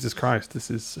like, Jesus Christ, this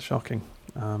is shocking.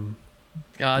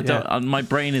 My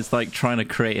brain is like trying to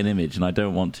create an image, and I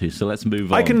don't want to. So let's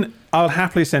move on. I'll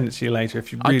happily send it to you later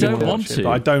if you really want to watch it.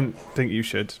 But I don't think you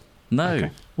should. No.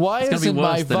 Okay. Why isn't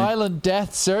my violent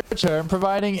death search term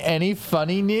providing any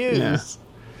funny news?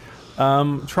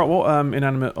 Yeah. Trot, what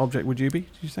inanimate object would you be? Did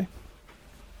you say?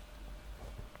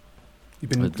 You've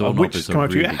been a witch has come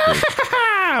up to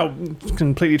you,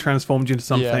 completely transformed you into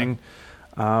something.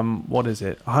 Yeah. What is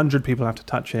it? 100 people have to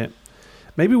touch it.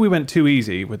 Maybe we went too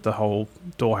easy with the whole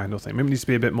door handle thing. Maybe it needs to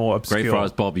be a bit more obscure.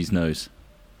 Greyfriars Bobby's nose.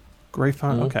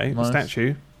 Greyfriars, okay, nice.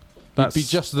 Statue. That'd be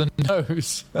just the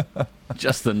nose.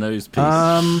 Just the nose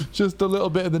piece. Just a little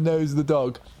bit of the nose of the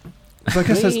dog. So I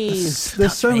guess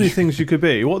there's so many things you could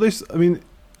be.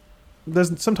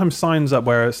 There's sometimes signs up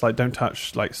where it's like don't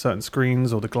touch like certain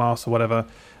screens or the glass or whatever,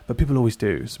 but people always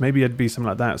do. So maybe it'd be something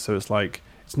like that. So it's like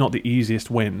it's not the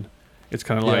easiest win. It's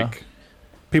kind of like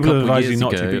people advise you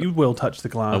not to, but you will touch the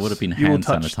glass. I would have been hand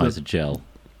sanitizer gel.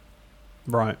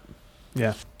 Right.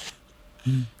 Yeah.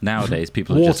 Nowadays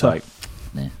people are just like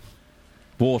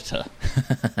water.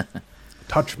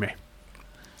 Touch me.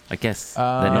 I guess they're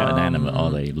not inanimate, are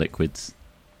they? Liquids.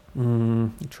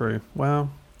 True.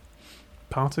 Well,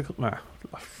 particle. I'm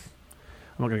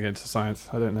I'm not going to get into science.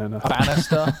 I don't know enough. A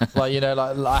banister, like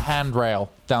a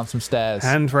handrail down some stairs.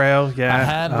 Handrail, yeah. A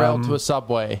handrail to a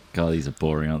subway. God, these are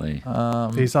boring, aren't they?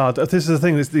 These are. This is the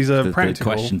thing. These are The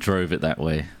practical. question drove it that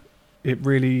way. It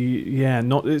really, yeah.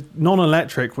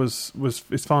 Non-electric is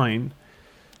fine,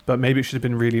 but maybe it should have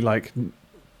been really like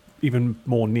even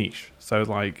more niche. So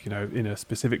like in a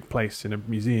specific place in a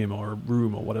museum or a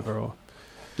room or whatever. Or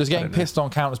Does getting pissed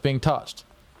on count as being touched?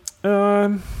 I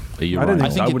don't think I so. think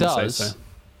I it wouldn't does. say so.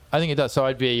 I think it does. So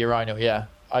I'd be a urinal. Yeah,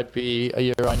 I'd be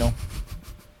a urinal.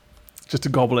 Just to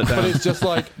gobble it down. But it's just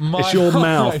like It's your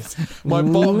mouth. My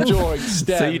bottom jaw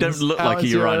extends. So you don't look How like a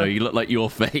is your- urinal. You look like your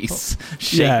face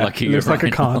shaped Yeah, like a it looks urinal.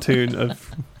 like a cartoon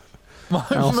of My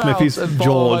Al mouth Smithy's and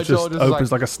bottom of my jaw just is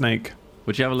opens like a snake.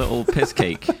 Would you have a little piss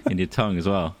cake in your tongue as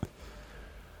well?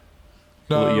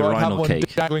 No, little I'd have urinal one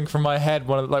cake. dangling from my head,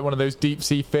 one of those deep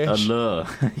sea A fish, lure.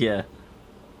 Yeah.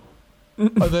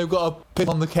 and they've got a piss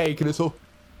on the cake, and it's all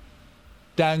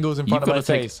dangles in You've front of got my to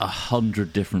take face.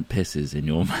 100 different pisses in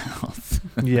your mouth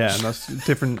Yeah, and that's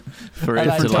different. for And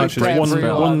it I to take like bread break for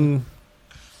spell. one.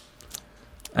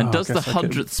 And Oh, does I the guess I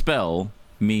could- 100th spell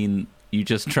mean you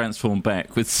just transform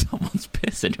back with someone's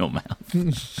piss in your mouth?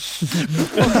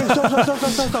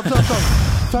 Stop.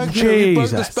 Thank you. You broke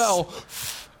the Jesus. spell.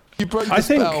 You broke the I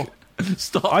think. spell.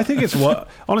 Stop. I think it's what.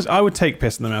 Honestly, I would take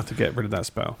piss in the mouth to get rid of that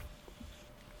spell.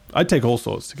 I'd take all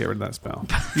sorts to get rid of that spell.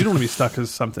 You don't want to be stuck as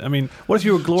something. I mean, what if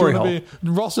you were a glory hole?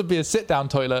 Ross would be a sit-down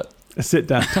toilet, A sit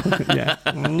down. Yeah.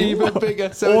 even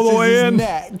bigger. So All the it's way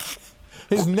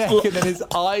his in. neck, and then his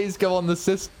eyes go on the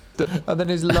system, and then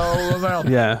his lower mouth.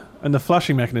 Yeah, and the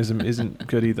flushing mechanism isn't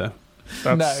good either.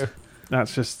 No.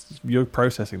 That's just you're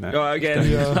processing that.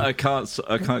 Again, I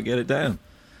can't get it down.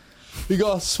 You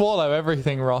got to swallow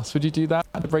everything, Ross. Would you do that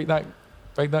to break that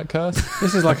curse?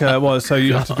 This is like so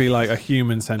you have to be like a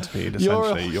human centipede. You're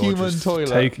a Essentially, human just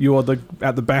toilet. You're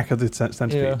at the back of the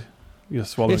centipede. Yeah. You're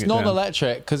swallowing It's it not down.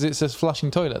 electric because it's a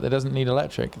flushing toilet. It doesn't need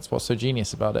electric. It's what's so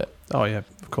genius about it. Oh yeah,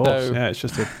 of course. So- yeah, it's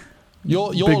just a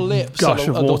Your Big lips are gush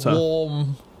the, of are the water.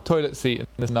 warm toilet seat in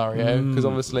this scenario because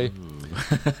obviously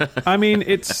I mean,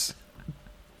 it's.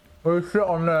 we'll sit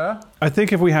on there. I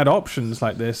think if we had options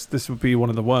like this would be one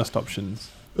of the worst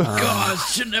options. God, I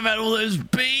shouldn't have had all those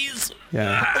bees.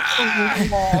 Yeah.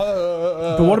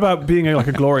 But what about being like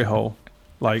a glory hole?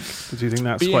 Like, do you think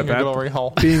that's Being quite a bad? glory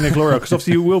hole. Being a glory hole, because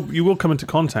obviously you will come into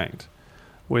contact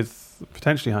with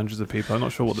potentially hundreds of people. I'm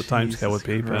not sure what the timescale would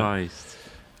be, but Christ.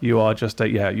 you are just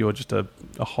a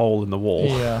hole in the wall,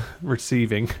 Yeah,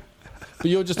 receiving but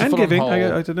you're just a and full-on giving. hole.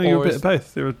 I don't know. You're a Or bit is of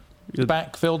both. You're the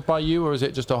back filled by you, or is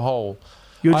it just a hole?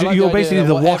 you're, I like you're the idea basically that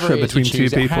the whatever washer it is between you two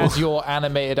choose, people. It has your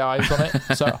animated eyes on it.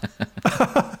 So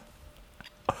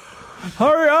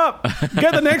Hurry up!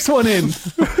 Get the next one in.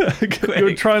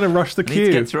 You're trying to rush the Need to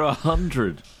queue. get through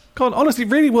 100. Come on, honestly,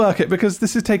 really work it because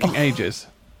this is taking ages.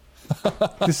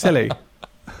 This is silly.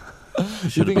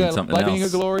 Should have been something like being a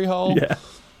else. glory hole. Yeah.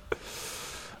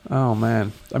 Oh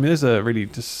man, I mean, there's a really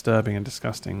disturbing and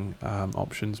disgusting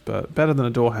options, but better than a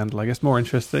door handle, I guess. More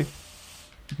interesting.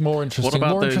 More interesting. What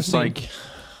about more those interesting. like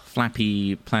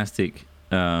flappy plastic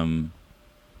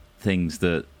things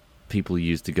that people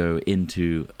use to go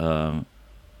into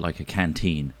like a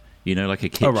canteen? You know, like a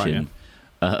kitchen,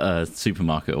 Oh, right, a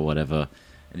supermarket or whatever.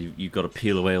 And you've got to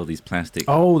peel away all these plastic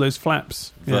Oh, those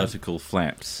flaps. Yeah. vertical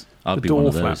flaps. I'd The be one door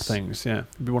of flap those. things. Yeah,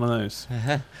 you'd be one of those.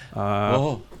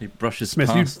 Oh, he brushes Smith,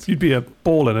 past you'd be a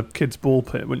ball in a kid's ball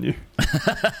pit, wouldn't you?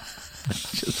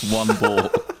 just one ball.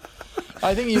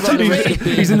 I think you run the risk of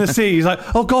being. He's in the sea. He's like,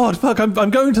 oh god, fuck!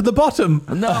 I'm going to the bottom.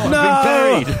 No, I've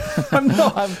No! been buried. I'm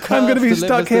not. I'm I'm going to be cursed to live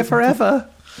stuck as here this- forever.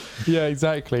 Yeah,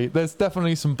 exactly. There's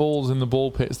definitely some balls in the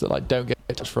ball pits that like don't get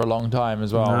touched for a long time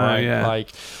as well, No, right? yeah. Like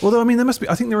Although, I mean, there must be.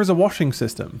 I think there is a washing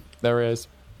system. there is.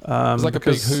 It's like a big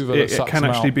because Hoover that it sucks can them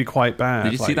actually out. be quite bad.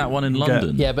 Did you see like, that one in you get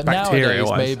London? Yeah, but bacteria-wise.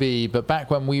 nowadays maybe. But back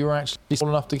when we were actually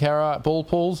small enough to carry out ball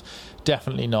pools,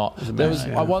 definitely not. There was.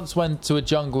 yeah. I once went to a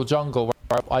jungle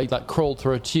where I like crawled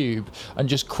through a tube and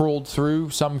just crawled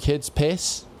through some kid's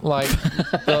piss, like,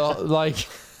 like.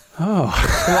 Oh,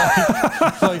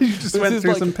 Like, you just this went is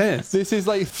through like- some piss. This is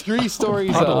like 3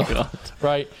 stories Oh, up, God.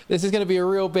 right? This is going to be a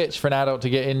real bitch for an adult to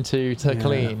get into to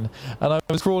clean. And I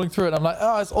was crawling through it, and I'm like,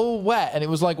 oh, it's all wet, and it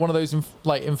was like one of those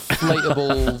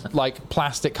inflatable like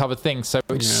plastic covered things, so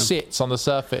it sits on the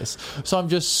surface. So I'm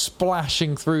just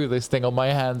splashing through this thing on my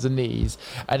hands and knees,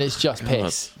 and it's just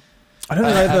piss. I don't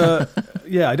know.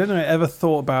 I don't know. I ever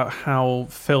thought about how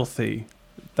filthy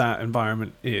that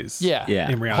environment is. Yeah,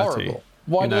 in reality. horrible.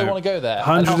 Why do they want to go there? And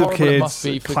how Hundreds of horrible it must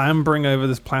kids be for- clambering over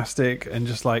this plastic, and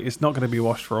just like it's not going to be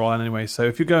washed for a while anyway. So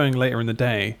if you're going later in the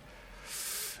day,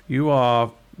 you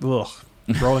are. Ugh,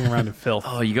 rolling around in filth.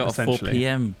 Oh, you got a 4 essentially.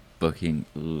 p.m. booking.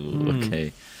 Ooh,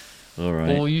 okay. All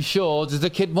right. Oh, you sure? Does the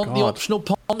kid want the optional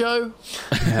pongo?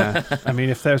 Yeah. I mean,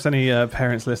 if there's any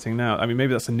parents listening now, I mean,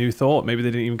 maybe that's a new thought. Maybe they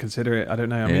didn't even consider it. I don't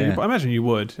know. I mean, I imagine you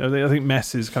would. I think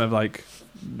mess is kind of like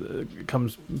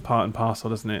comes part and parcel,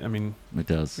 doesn't it? I mean, it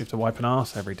does. You have to wipe an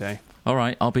arse every day. All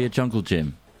right, I'll be a jungle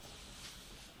gym.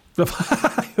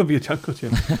 You'll be a jungle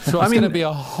gym. So it's going to be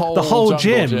the whole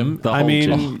gym. The whole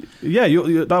gym. Yeah,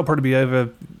 that'll probably be over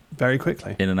very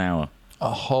quickly. In an hour. A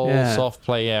whole soft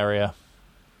play area.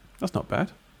 That's not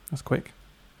bad. That's quick.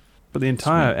 But the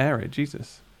entire area,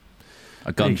 Jesus.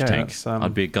 A gunge tank.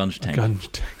 I'd be a gunge tank. A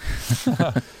gunge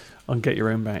tank. I'll get your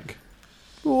own back.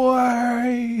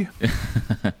 Why?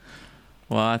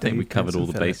 Well, I think we covered all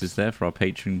the bases there for our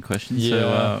Patreon questions. Yeah.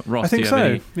 So, Ross, I think do you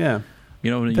have any? Yeah.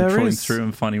 You know, when you're trawling through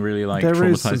and finding really like there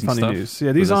traumatizing is some funny stuff. news.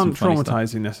 Yeah, these aren't funny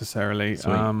traumatizing necessarily.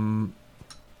 Sweet.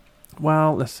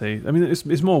 Well, let's see. I mean,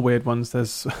 it's more weird ones.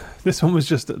 There's this one was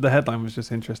just the headline was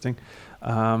just interesting,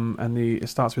 and it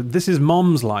starts with "This is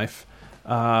Mom's life."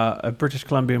 A British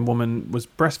Columbian woman was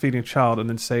breastfeeding a child and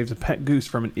then saved a pet goose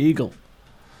from an eagle.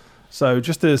 So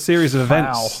just a series of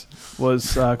events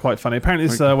was quite funny. Apparently,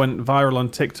 this went viral on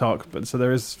TikTok. But so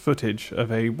there is footage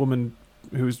of a woman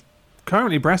who's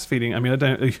currently breastfeeding. I mean, I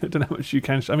don't know how much you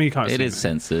can. I mean, you can't. It is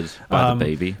censored by the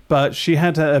baby. But she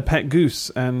had a pet goose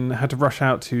and had to rush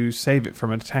out to save it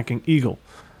from an attacking eagle.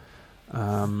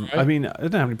 I mean, I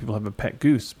don't know how many people have a pet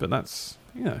goose, but that's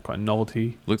quite a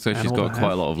novelty. Looks like she's got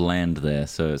quite a lot of land there,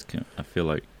 so I feel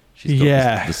like she's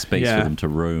got the space for them to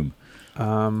roam.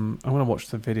 I want to watch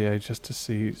the video just to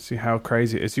see how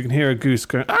crazy it is. You can hear a goose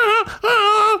going,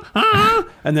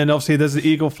 and then obviously there's the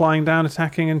eagle flying down,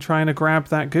 attacking and trying to grab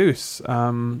that goose,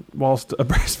 whilst a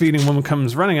breastfeeding woman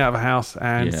comes running out of a house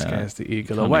and scares the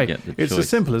eagle away. It's as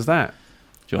simple as that.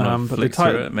 Do you want to flick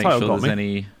through it, make sure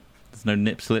there's no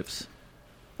nip slips?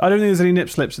 I don't think there's any nip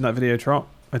slips in that video, Trot.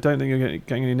 I don't think you're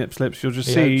getting any nip slips. You'll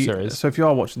just see. So if you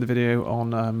are watching the video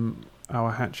on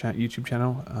our Hat Chat YouTube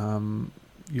channel,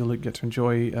 you'll get to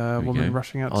enjoy a woman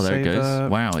rushing out to save. Oh, there it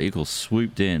goes. Wow, eagle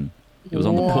swooped in. It was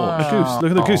on the porch. A goose.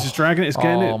 Look at the goose. It's dragging it. It's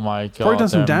getting it. Oh, my God. Probably done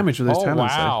some damage with those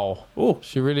talons. Wow. Oh,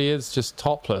 she really is just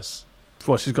topless.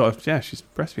 Well, she's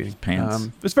breastfeeding. Pants.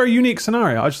 It's a very unique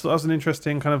scenario. I just thought that was an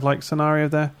interesting kind of like scenario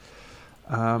there.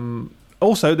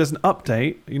 Also, there's an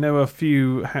update. A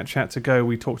few Hat Chats ago,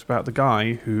 we talked about the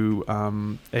guy who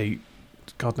ate,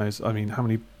 God knows, I mean, how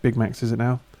many Big Macs is it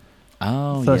now?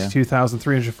 Oh,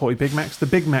 32,340 Big Macs. The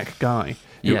Big Mac guy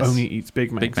who only eats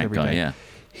Big Macs every day. Yeah.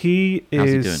 He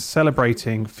is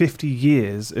celebrating 50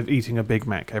 years of eating a Big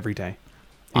Mac every day.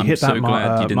 He hit that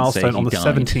milestone on the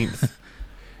 17th.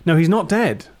 No, he's not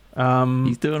dead.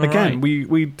 He's doing again. all right.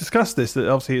 We discussed this, that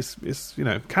obviously it's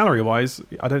calorie wise,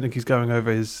 I don't think he's going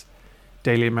over his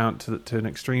daily amount to an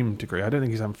extreme degree. I don't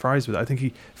think he's having fries with it. I think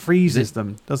he freezes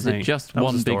them, doesn't he? Is it just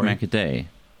one Big Mac a day?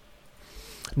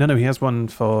 No, he has one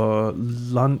for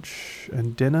lunch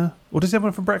and dinner. Or does he have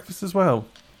one for breakfast as well?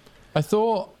 I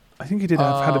think he did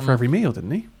had it for every meal,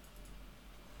 didn't he?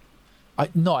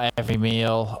 Not every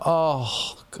meal.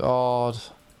 Oh, God.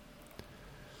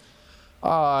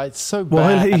 It's so bad.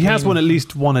 Well, he has one at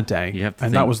least one a day. You have to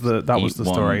and that was the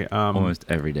story. Almost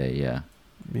every day, yeah.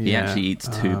 He actually eats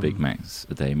 2 Big Macs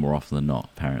a day more often than not,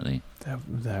 apparently.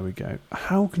 There we go.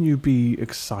 How can you be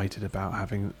excited about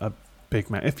having a Big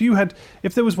Mac?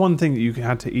 If there was one thing that you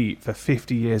had to eat for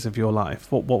 50 years of your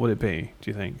life, what would it be,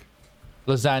 do you think?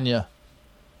 Lasagna.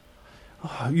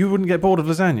 Oh, you wouldn't get bored of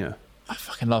lasagna? I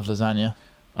fucking love lasagna.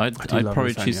 I'd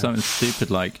probably choose something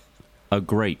stupid like a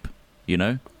grape,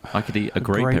 I could eat a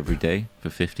grape every day for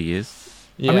 50 years.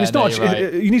 Yeah, I mean, it's not.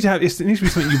 You need to have. It needs to be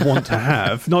something you want to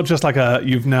have, not just like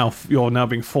you're now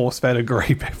being force fed a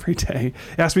grape every day.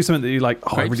 It has to be something that you like.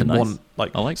 Oh, Grapes I really want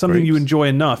like something grapes. you enjoy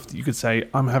enough that you could say,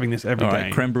 "I'm having this every day."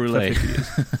 Right, creme brulee. For 50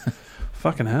 years.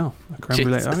 Fucking hell, a creme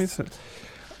brulee. I mean,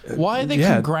 why are they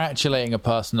congratulating a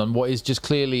person on what is just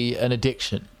clearly an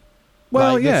addiction?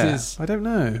 Well, I don't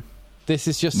know. This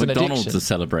is just an addiction. McDonald's are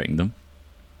celebrating them.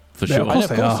 For sure. Of course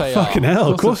they are. Fucking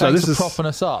hell, of course they are. This is propping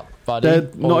us up, buddy.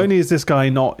 Not only is this guy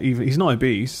he's not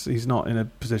obese, he's not in a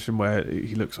position where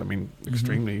he looks,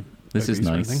 extremely This is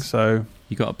nice. So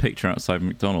you got a picture outside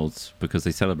McDonald's because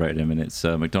they celebrated him, and it's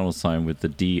a McDonald's sign with the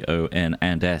D-O-N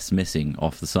and S missing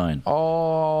off the sign.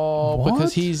 Oh, what?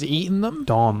 Because he's eaten them?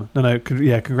 Don. No,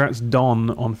 congrats Don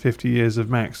on 50 years of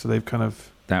Max. So they've kind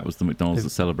of... That was the McDonald's that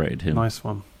celebrated him. Nice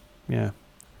one. Yeah.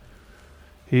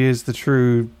 He is the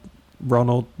true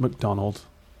Ronald McDonald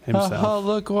himself. Oh,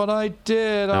 look what I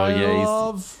did. I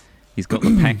love... He's got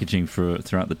the packaging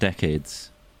throughout the decades.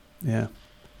 Yeah.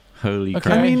 Holy Okay.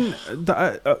 crap. I mean,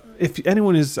 if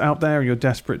anyone is out there and you're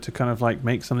desperate to kind of like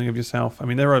make something of yourself, I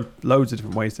mean, there are loads of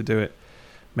different ways to do it.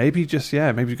 Maybe just,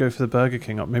 maybe go for the Burger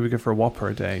King, or maybe go for a Whopper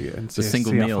a day and see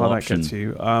single how meal far option. that gets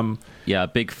you. Yeah, a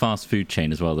big fast food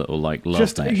chain as well that will like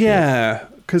love that shit. Yeah,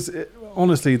 because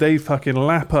honestly, they fucking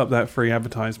lap up that free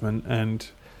advertisement, and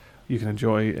you can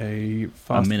enjoy a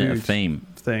fast minute food of fame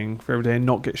thing for every day and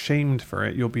not get shamed for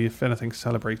it. You'll be, if anything,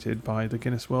 celebrated by the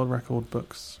Guinness World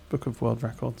Book of World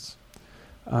Records.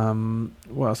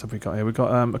 What else have we got here? We've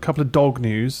got a couple of dog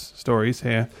news stories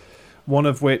here. One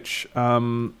of which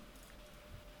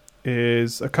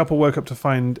is a couple woke up to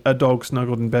find a dog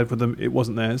snuggled in bed with them. It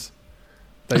wasn't theirs.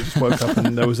 They just woke up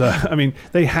and there was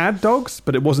they had dogs,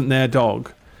 but it wasn't their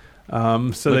dog. So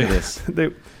Look at this. they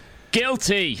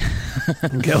Guilty.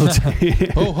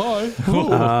 guilty. Oh,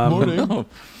 hi. Morning.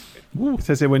 It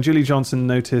says here, when Julie Johnson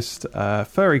noticed a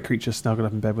furry creature snuggled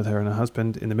up in bed with her and her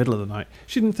husband in the middle of the night,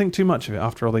 she didn't think too much of it.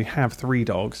 After all, they have 3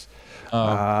 dogs.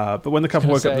 But when the couple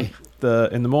woke up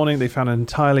in the morning, they found an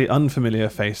entirely unfamiliar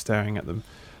face staring at them.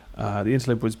 The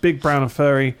interloper was big, brown and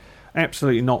furry.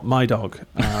 Absolutely not my dog.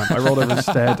 I rolled over and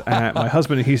stared at my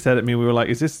husband, and he stared at me. We were like,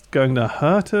 is this going to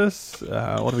hurt us?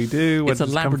 What do we do? Where It's a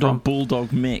does this come Labrador from?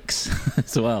 Bulldog mix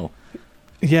as well.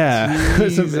 Yeah.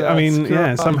 Jesus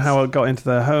Christ. Somehow it got into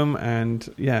their home, and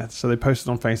so they posted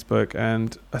on Facebook,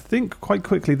 and I think quite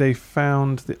quickly they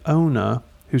found the owner,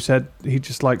 who said he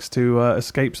just likes to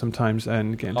escape sometimes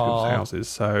and get into people's houses.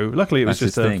 So luckily it was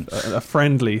That's just a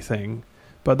friendly thing.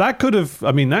 But that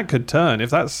could turn, if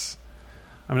that's...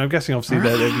 I mean, I'm guessing obviously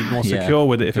they'd be more secure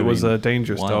with it if it was a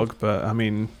dangerous dog, but I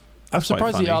mean... I'm that's quite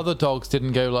surprised the funny. other dogs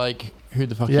didn't go like, who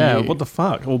the fuck are Yeah, you? what the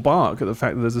fuck? Or bark at the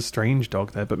fact that there's a strange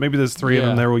dog there. But maybe there's 3 of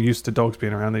them, they're all used to dogs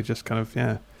being around, they just kind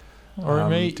of, Or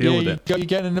mate, deal with it. You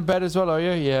getting into bed as well, are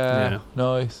you? Yeah.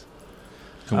 Nice.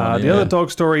 Come on, The other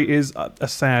dog story is a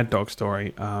sad dog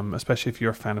story, especially if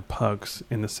you're a fan of pugs,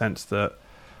 in the sense that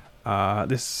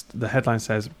the headline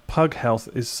says, pug health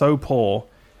is so poor,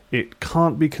 it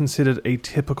can't be considered a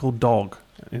typical dog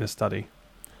in a study.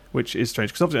 Which is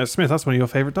strange, because obviously, Smith, that's one of your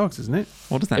favourite dogs, isn't it?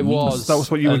 What does that It mean? was. That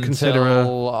was what you would consider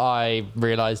until I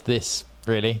realised this.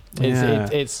 Really,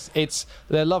 it's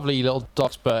they're lovely little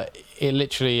dogs, but it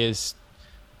literally is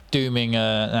dooming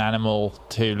an animal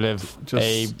to live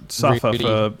suffer really,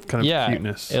 for kind of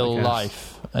cuteness, ill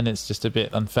life, and it's just a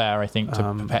bit unfair, I think, to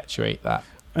perpetuate that.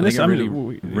 And this really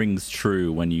rings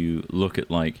true when you look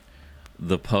at like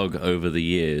the pug over the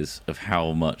years of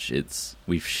how much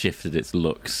we've shifted its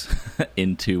looks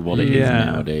into what it is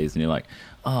nowadays, and you're like,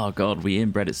 oh god, we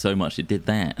inbred it so much it did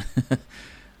that.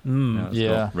 It's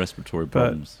got respiratory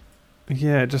problems.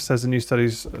 It just says the new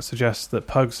studies suggest that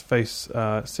pugs face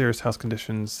serious health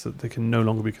conditions that they can no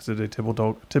longer be considered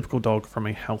a typical dog from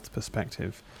a health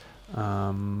perspective.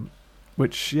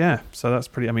 Which so that's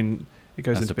pretty. I mean, it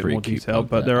goes into a bit more detail,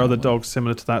 but there are other dogs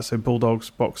similar to that. So bulldogs,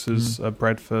 boxers are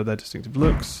bred for their distinctive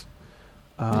looks.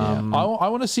 I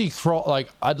want to see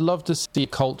I'd love to see a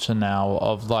culture now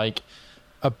of like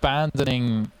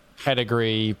abandoning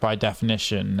pedigree by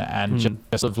definition and just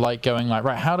sort of like going like,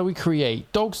 right, how do we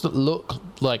create dogs that look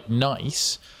like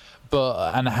nice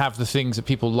and have the things that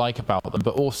people like about them,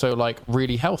 but also like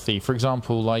really healthy? For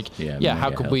example, like how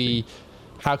could we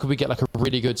get like a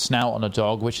really good snout on a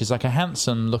dog, which is like a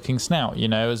handsome looking snout,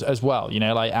 as well,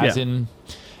 as in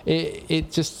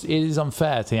it is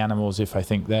unfair to the animals if I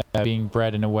think they're being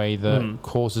bred in a way that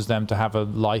causes them to have a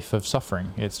life of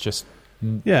suffering. It's just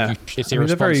it's irresponsible.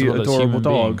 They're very adorable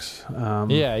dogs.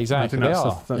 Exactly. I think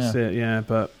that's it.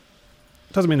 But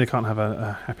it doesn't mean they can't have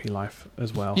a happy life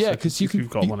as well. Yeah, because if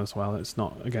you've got one as well, it's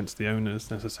not against the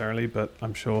owners necessarily, but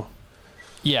I'm sure.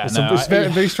 Yeah, it's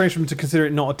very strange for them to consider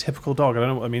it not a typical dog. I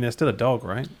don't know. I mean, they're still a dog,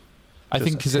 right? I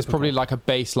think because there's probably like a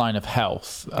baseline of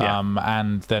health,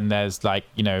 and then there's like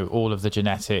all of the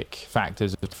genetic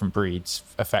factors of different breeds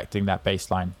affecting that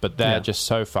baseline. But they're just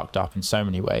so fucked up in so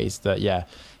many ways that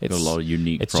it's got a lot of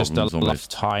unique. It's problems just a almost.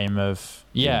 lifetime of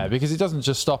because it doesn't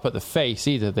just stop at the face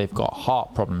either. They've got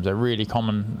heart problems. They're really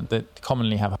common. They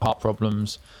commonly have heart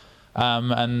problems,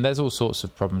 and there's all sorts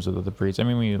of problems with other breeds. I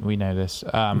mean, we know this.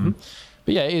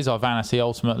 But it is our vanity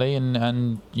ultimately,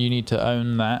 and you need to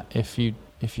own that if you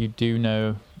do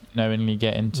knowingly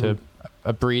get into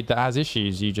a breed that has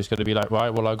issues. You just got to be like,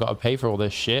 right, well, I've got to pay for all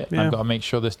this shit. Yeah. I've got to make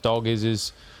sure this dog is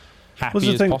as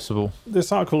happy as possible.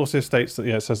 This article also states that,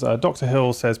 it says, Dr.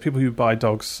 Hill says people who buy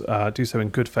dogs do so in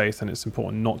good faith, and it's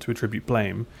important not to attribute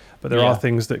blame. But there are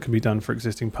things that can be done for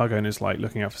existing pug owners, like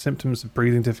looking out for symptoms of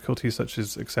breathing difficulties, such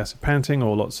as excessive panting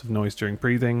or lots of noise during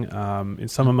breathing. In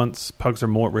summer months, pugs are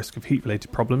more at risk of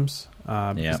heat-related problems.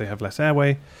 because they have less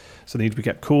airway, so they need to be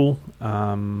kept cool.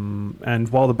 And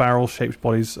while the barrel-shaped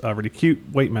bodies are really cute,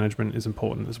 weight management is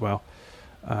important as well.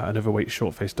 An overweight,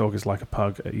 short-faced dog is like a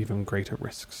pug at even greater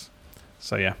risks.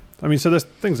 So yeah, I mean, so there's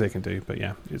things they can do, but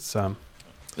yeah, it's sad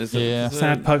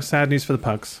news for the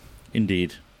pugs.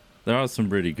 Indeed, there are some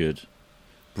really good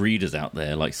breeders out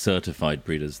there, like certified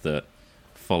breeders that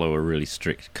follow a really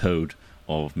strict code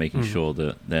of making sure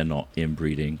that they're not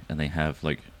inbreeding and they have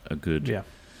like a good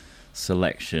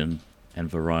selection and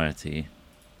variety.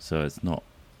 So it's not,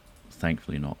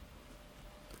 thankfully, not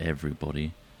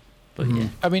everybody. But yeah,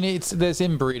 I mean, there's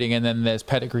inbreeding and then there's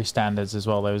pedigree standards as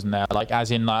well, though, isn't there? Like,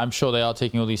 as in, like, I'm sure they are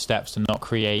taking all these steps to not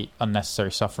create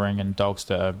unnecessary suffering and dogs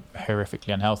that are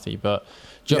horrifically unhealthy. But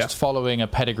just following a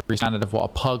pedigree standard of what a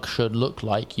pug should look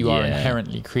like, you are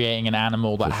inherently creating an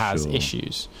animal that has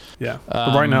issues. Yeah,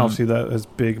 but right now, obviously, there's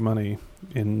big money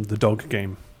in the dog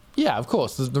game. Yeah, of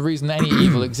course. The reason any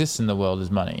evil exists in the world is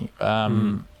money.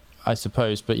 I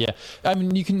suppose, but yeah, I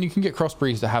mean, you can get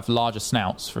crossbreeds that have larger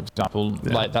snouts, for example.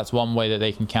 Like, that's one way that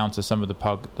they can counter some of the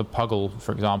puggle,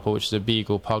 for example, which is a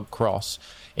beagle pug cross.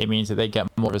 It means that they get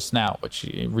more of a snout, which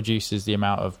reduces the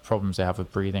amount of problems they have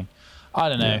with breathing. I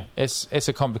don't know. It's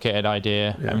a complicated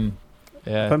idea. I mean,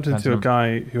 I bumped into a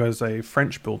guy who has a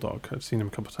French bulldog. I've seen him a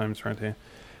couple of times around here,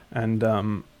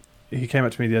 and he came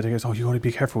up to me the other day and goes, "Oh, you want to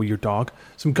be careful with your dog.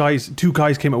 Two guys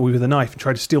came up with a knife and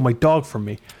tried to steal my dog from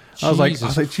me." I was like,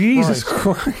 Jesus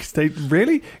Christ! They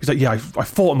really? He's like, yeah, I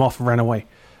fought him off and ran away,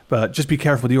 but just be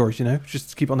careful with yours,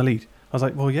 just keep on the lead. I was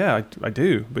like, well, yeah, I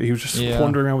do, but he was just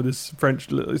wandering around with this French.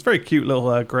 It's very cute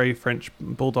little grey French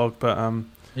bulldog, but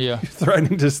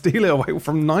threatening to steal it away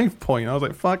from knife point. I was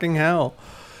like, fucking hell!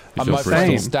 And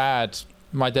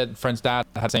my dead friend's dad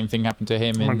had the same thing happen to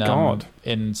him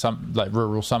in some like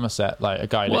rural Somerset. Like, a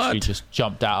guy literally just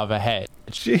jumped out of a hedge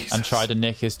and tried to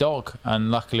nick his dog, and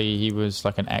luckily he was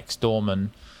like an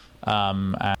ex-doorman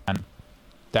and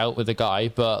dealt with the guy.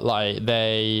 But like,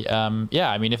 they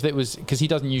I mean, if it was, because he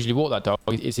doesn't usually walk that dog,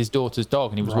 it's his daughter's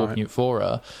dog and he was walking it for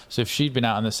her, so if she'd been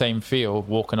out in the same field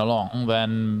walking along,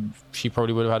 then she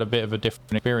probably would have had a bit of a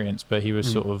different experience. But he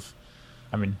was sort of,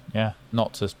 I mean,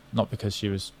 not because she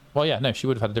was, well, yeah, no, she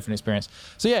would have had a different experience.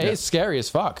 So it's scary as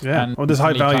fuck. Yeah, and there's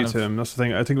high value to him. That's the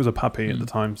thing. I think it was a puppy at the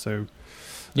time, so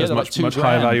there's much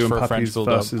higher value in puppies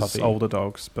versus older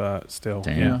dogs, but still.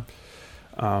 Damn.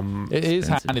 It is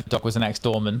handy if the dog was an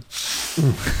ex-doorman.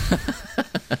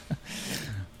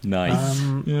 Nice.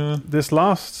 This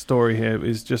last story here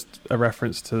is just a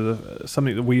reference to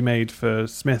something that we made for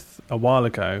Smith a while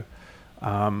ago.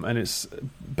 And it's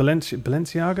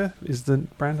Balenciaga is the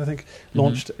brand, I think,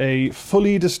 launched a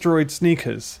fully destroyed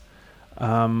sneakers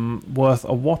worth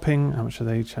a whopping, how much are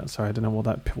they? Sorry, I don't know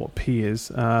what P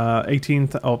is.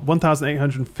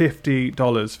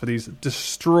 $1,850 for these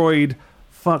destroyed,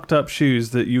 fucked up shoes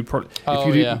that you'd probably,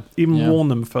 if you even worn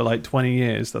them for like 20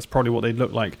 years, that's probably what they'd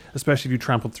look like, especially if you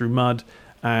trampled through mud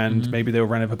and maybe they were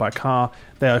ran over by a car.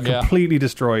 They are completely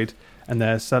destroyed. And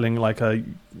they're selling like they've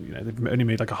only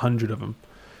made like 100 of them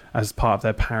as part of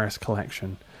their Paris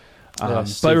collection.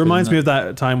 But it reminds me of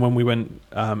that time when we went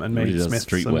and made Smith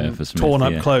some torn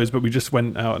up clothes, but we just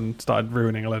went out and started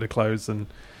ruining a load of clothes and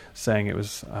saying it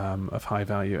was of high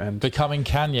value. And Becoming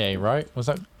Kanye, right? Was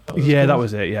that? That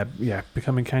was it. Yeah,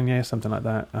 Becoming Kanye, something like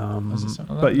that.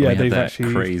 But yeah, they've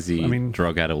actually crazy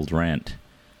drug-addled rant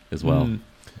as well.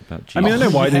 I mean, I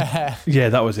know why they. Yeah,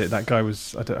 that was it. That guy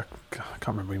was. I can't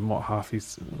remember even what he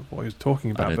was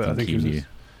talking about, but I think he knew.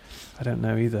 I don't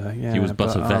know either. Yeah, he was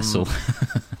but a vessel.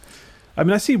 I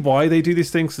mean, I see why they do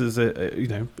these things. There's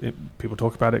people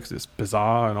talk about it because it's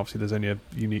bizarre, and obviously there's only a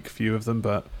unique few of them.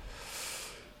 But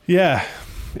yeah,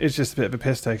 it's just a bit of a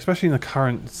piss take, especially in the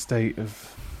current state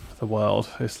of the world.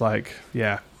 It's like,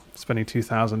 spending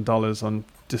 $2,000 on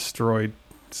destroyed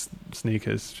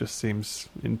sneakers just seems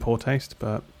in poor taste,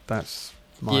 but that's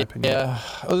my opinion. Yeah,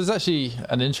 well, there's actually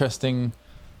an interesting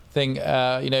thing.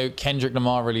 Kendrick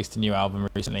Lamar released a new album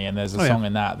recently, and there's a song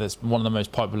in that's one of the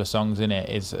most popular songs in it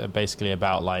is basically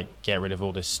about like, get rid of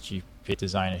all this stupid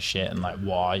designer shit and like,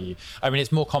 why you. I mean,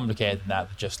 it's more complicated than that,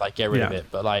 just like get rid of it.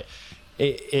 But like,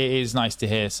 it is nice to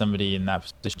hear somebody in that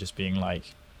position just being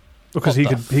like, because he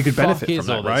could benefit from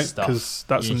that, right? Because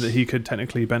that's something that he could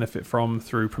technically benefit from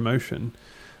through promotion.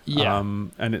 Yeah,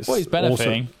 and it's he's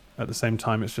benefiting. Also, at the same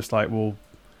time, it's just like, well,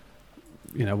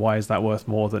 why is that worth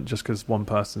more than just because one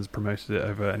person's promoted it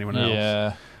over anyone else?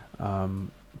 Yeah.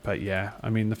 But yeah, I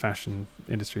mean, the fashion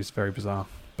industry is very bizarre.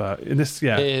 But in this,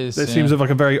 it seems like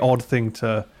a very odd thing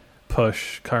to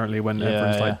push currently when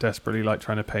everyone's like desperately like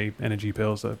trying to pay energy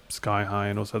bills are sky high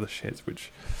and all this other shit,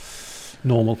 which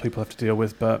normal people have to deal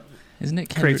with. But isn't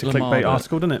it creates a clickbait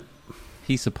article, doesn't it?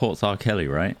 he supports R. Kelly,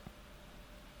 right?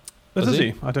 Does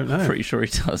he? I don't know. Pretty sure he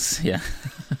does, yeah.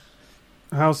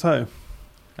 How so?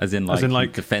 As in, he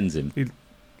defends him.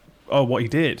 What he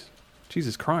did?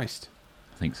 Jesus Christ.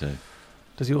 I think so.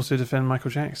 Does he also defend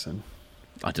Michael Jackson?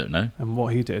 I don't know. And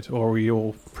what he did? Or are we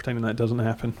all pretending that doesn't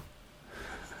happen?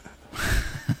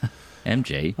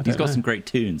 MJ, he's got some great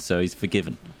tunes, so he's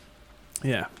forgiven.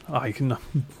 Yeah. He can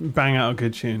bang out a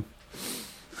good tune.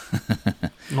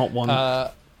 Not one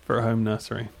for a home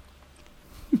nursery.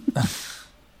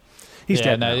 He's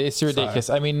dead now, it's ridiculous.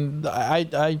 So. I mean,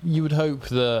 you would hope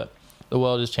that the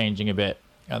world is changing a bit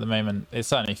at the moment. It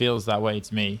certainly feels that way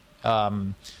to me,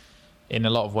 in a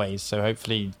lot of ways. So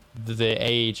hopefully the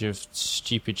age of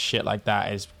stupid shit like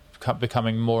that is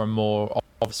becoming more and more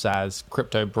obvious as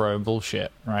crypto bro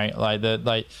bullshit, right?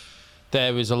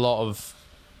 There was a lot of,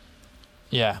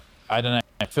 I don't know.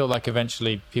 I feel like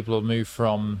eventually people will move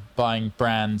from buying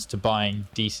brands to buying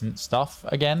decent stuff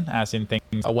again, as in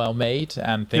things are well made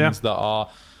and things that are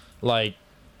like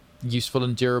useful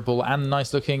and durable and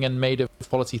nice looking and made of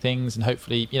quality things, and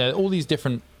hopefully, all these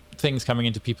different things coming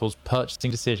into people's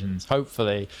purchasing decisions.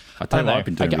 Hopefully, I tell you what I've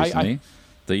been doing recently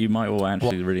that you might all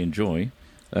actually really enjoy.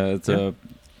 It's a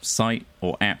site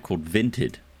or app called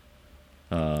Vinted.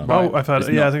 I've heard. I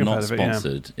think I've heard of it. Not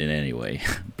sponsored in any way,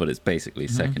 but it's basically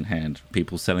secondhand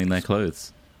people selling their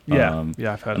clothes. I've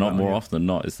heard. And not more often than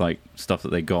not, it's like stuff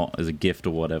that they got as a gift or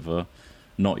whatever,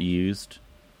 not used,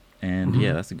 and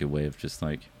that's a good way of just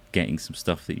like getting some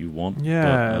stuff that you want.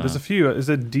 Yeah, there's a few. Is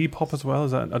there Depop as well?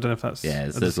 Is that? I don't know if that's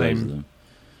there's loads of them.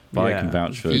 But I can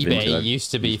vouch for eBay. Vinted.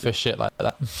 Used to be for shit like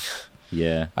that.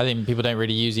 Yeah, I think people don't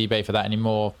really use eBay for that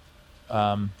anymore.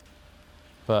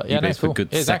 But eBay's cool. for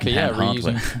good exactly.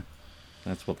 reusing.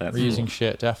 That's what that's reusing for.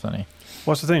 shit, definitely.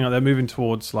 What's the thing? They're moving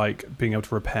towards like being able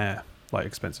to repair like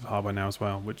expensive hardware now as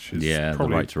well, which is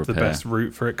probably the right to repair. The best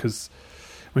route for it, because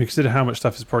when you consider how much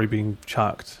stuff is probably being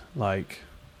chucked, like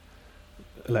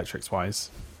electrics wise,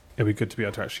 it'd be good to be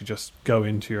able to actually just go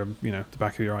into your, the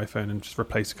back of your iPhone and just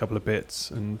replace a couple of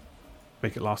bits and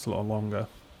make it last a lot longer.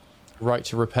 Right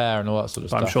to repair and all that sort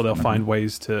of stuff. I'm sure they'll find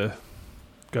ways to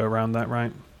go around that,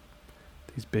 right?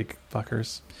 These big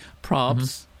fuckers. Probably.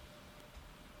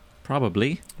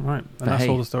 Right. And that's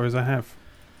all the stories I have.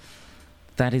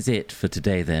 That is it for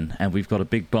today then. And we've got a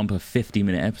big bumper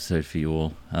 50-minute episode for you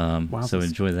all. So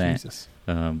enjoy that.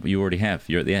 You already have.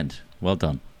 You're at the end. Well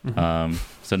done.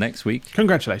 So next week,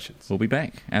 congratulations, we'll be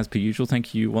back as per usual.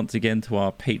 Thank you once again to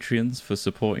our Patreons for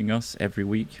supporting us every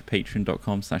week.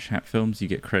 Patreon.com/hatfilms. You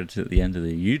get credited at the end of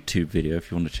the YouTube video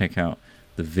if you want to check out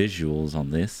the visuals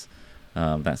on this.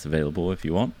 That's available if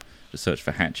you want. Just search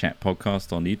for Hat Chat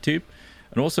Podcast on YouTube.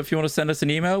 And also, if you want to send us an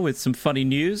email with some funny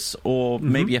news or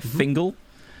maybe a fingle,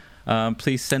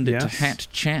 please send it to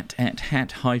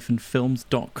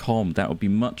hatchat@hat-films.com. That would be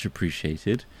much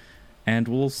appreciated. And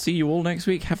we'll see you all next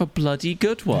week. Have a bloody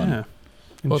good one. Yeah.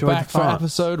 We're back for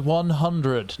episode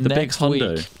 100 the next big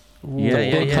week.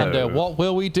 Yeah. Hundo. What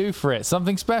will we do for it?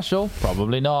 Something special?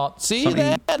 Probably not. See you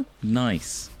then.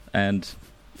 Nice and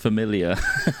familiar.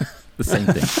 The same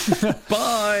thing.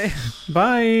 Bye.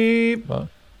 Bye. Bye.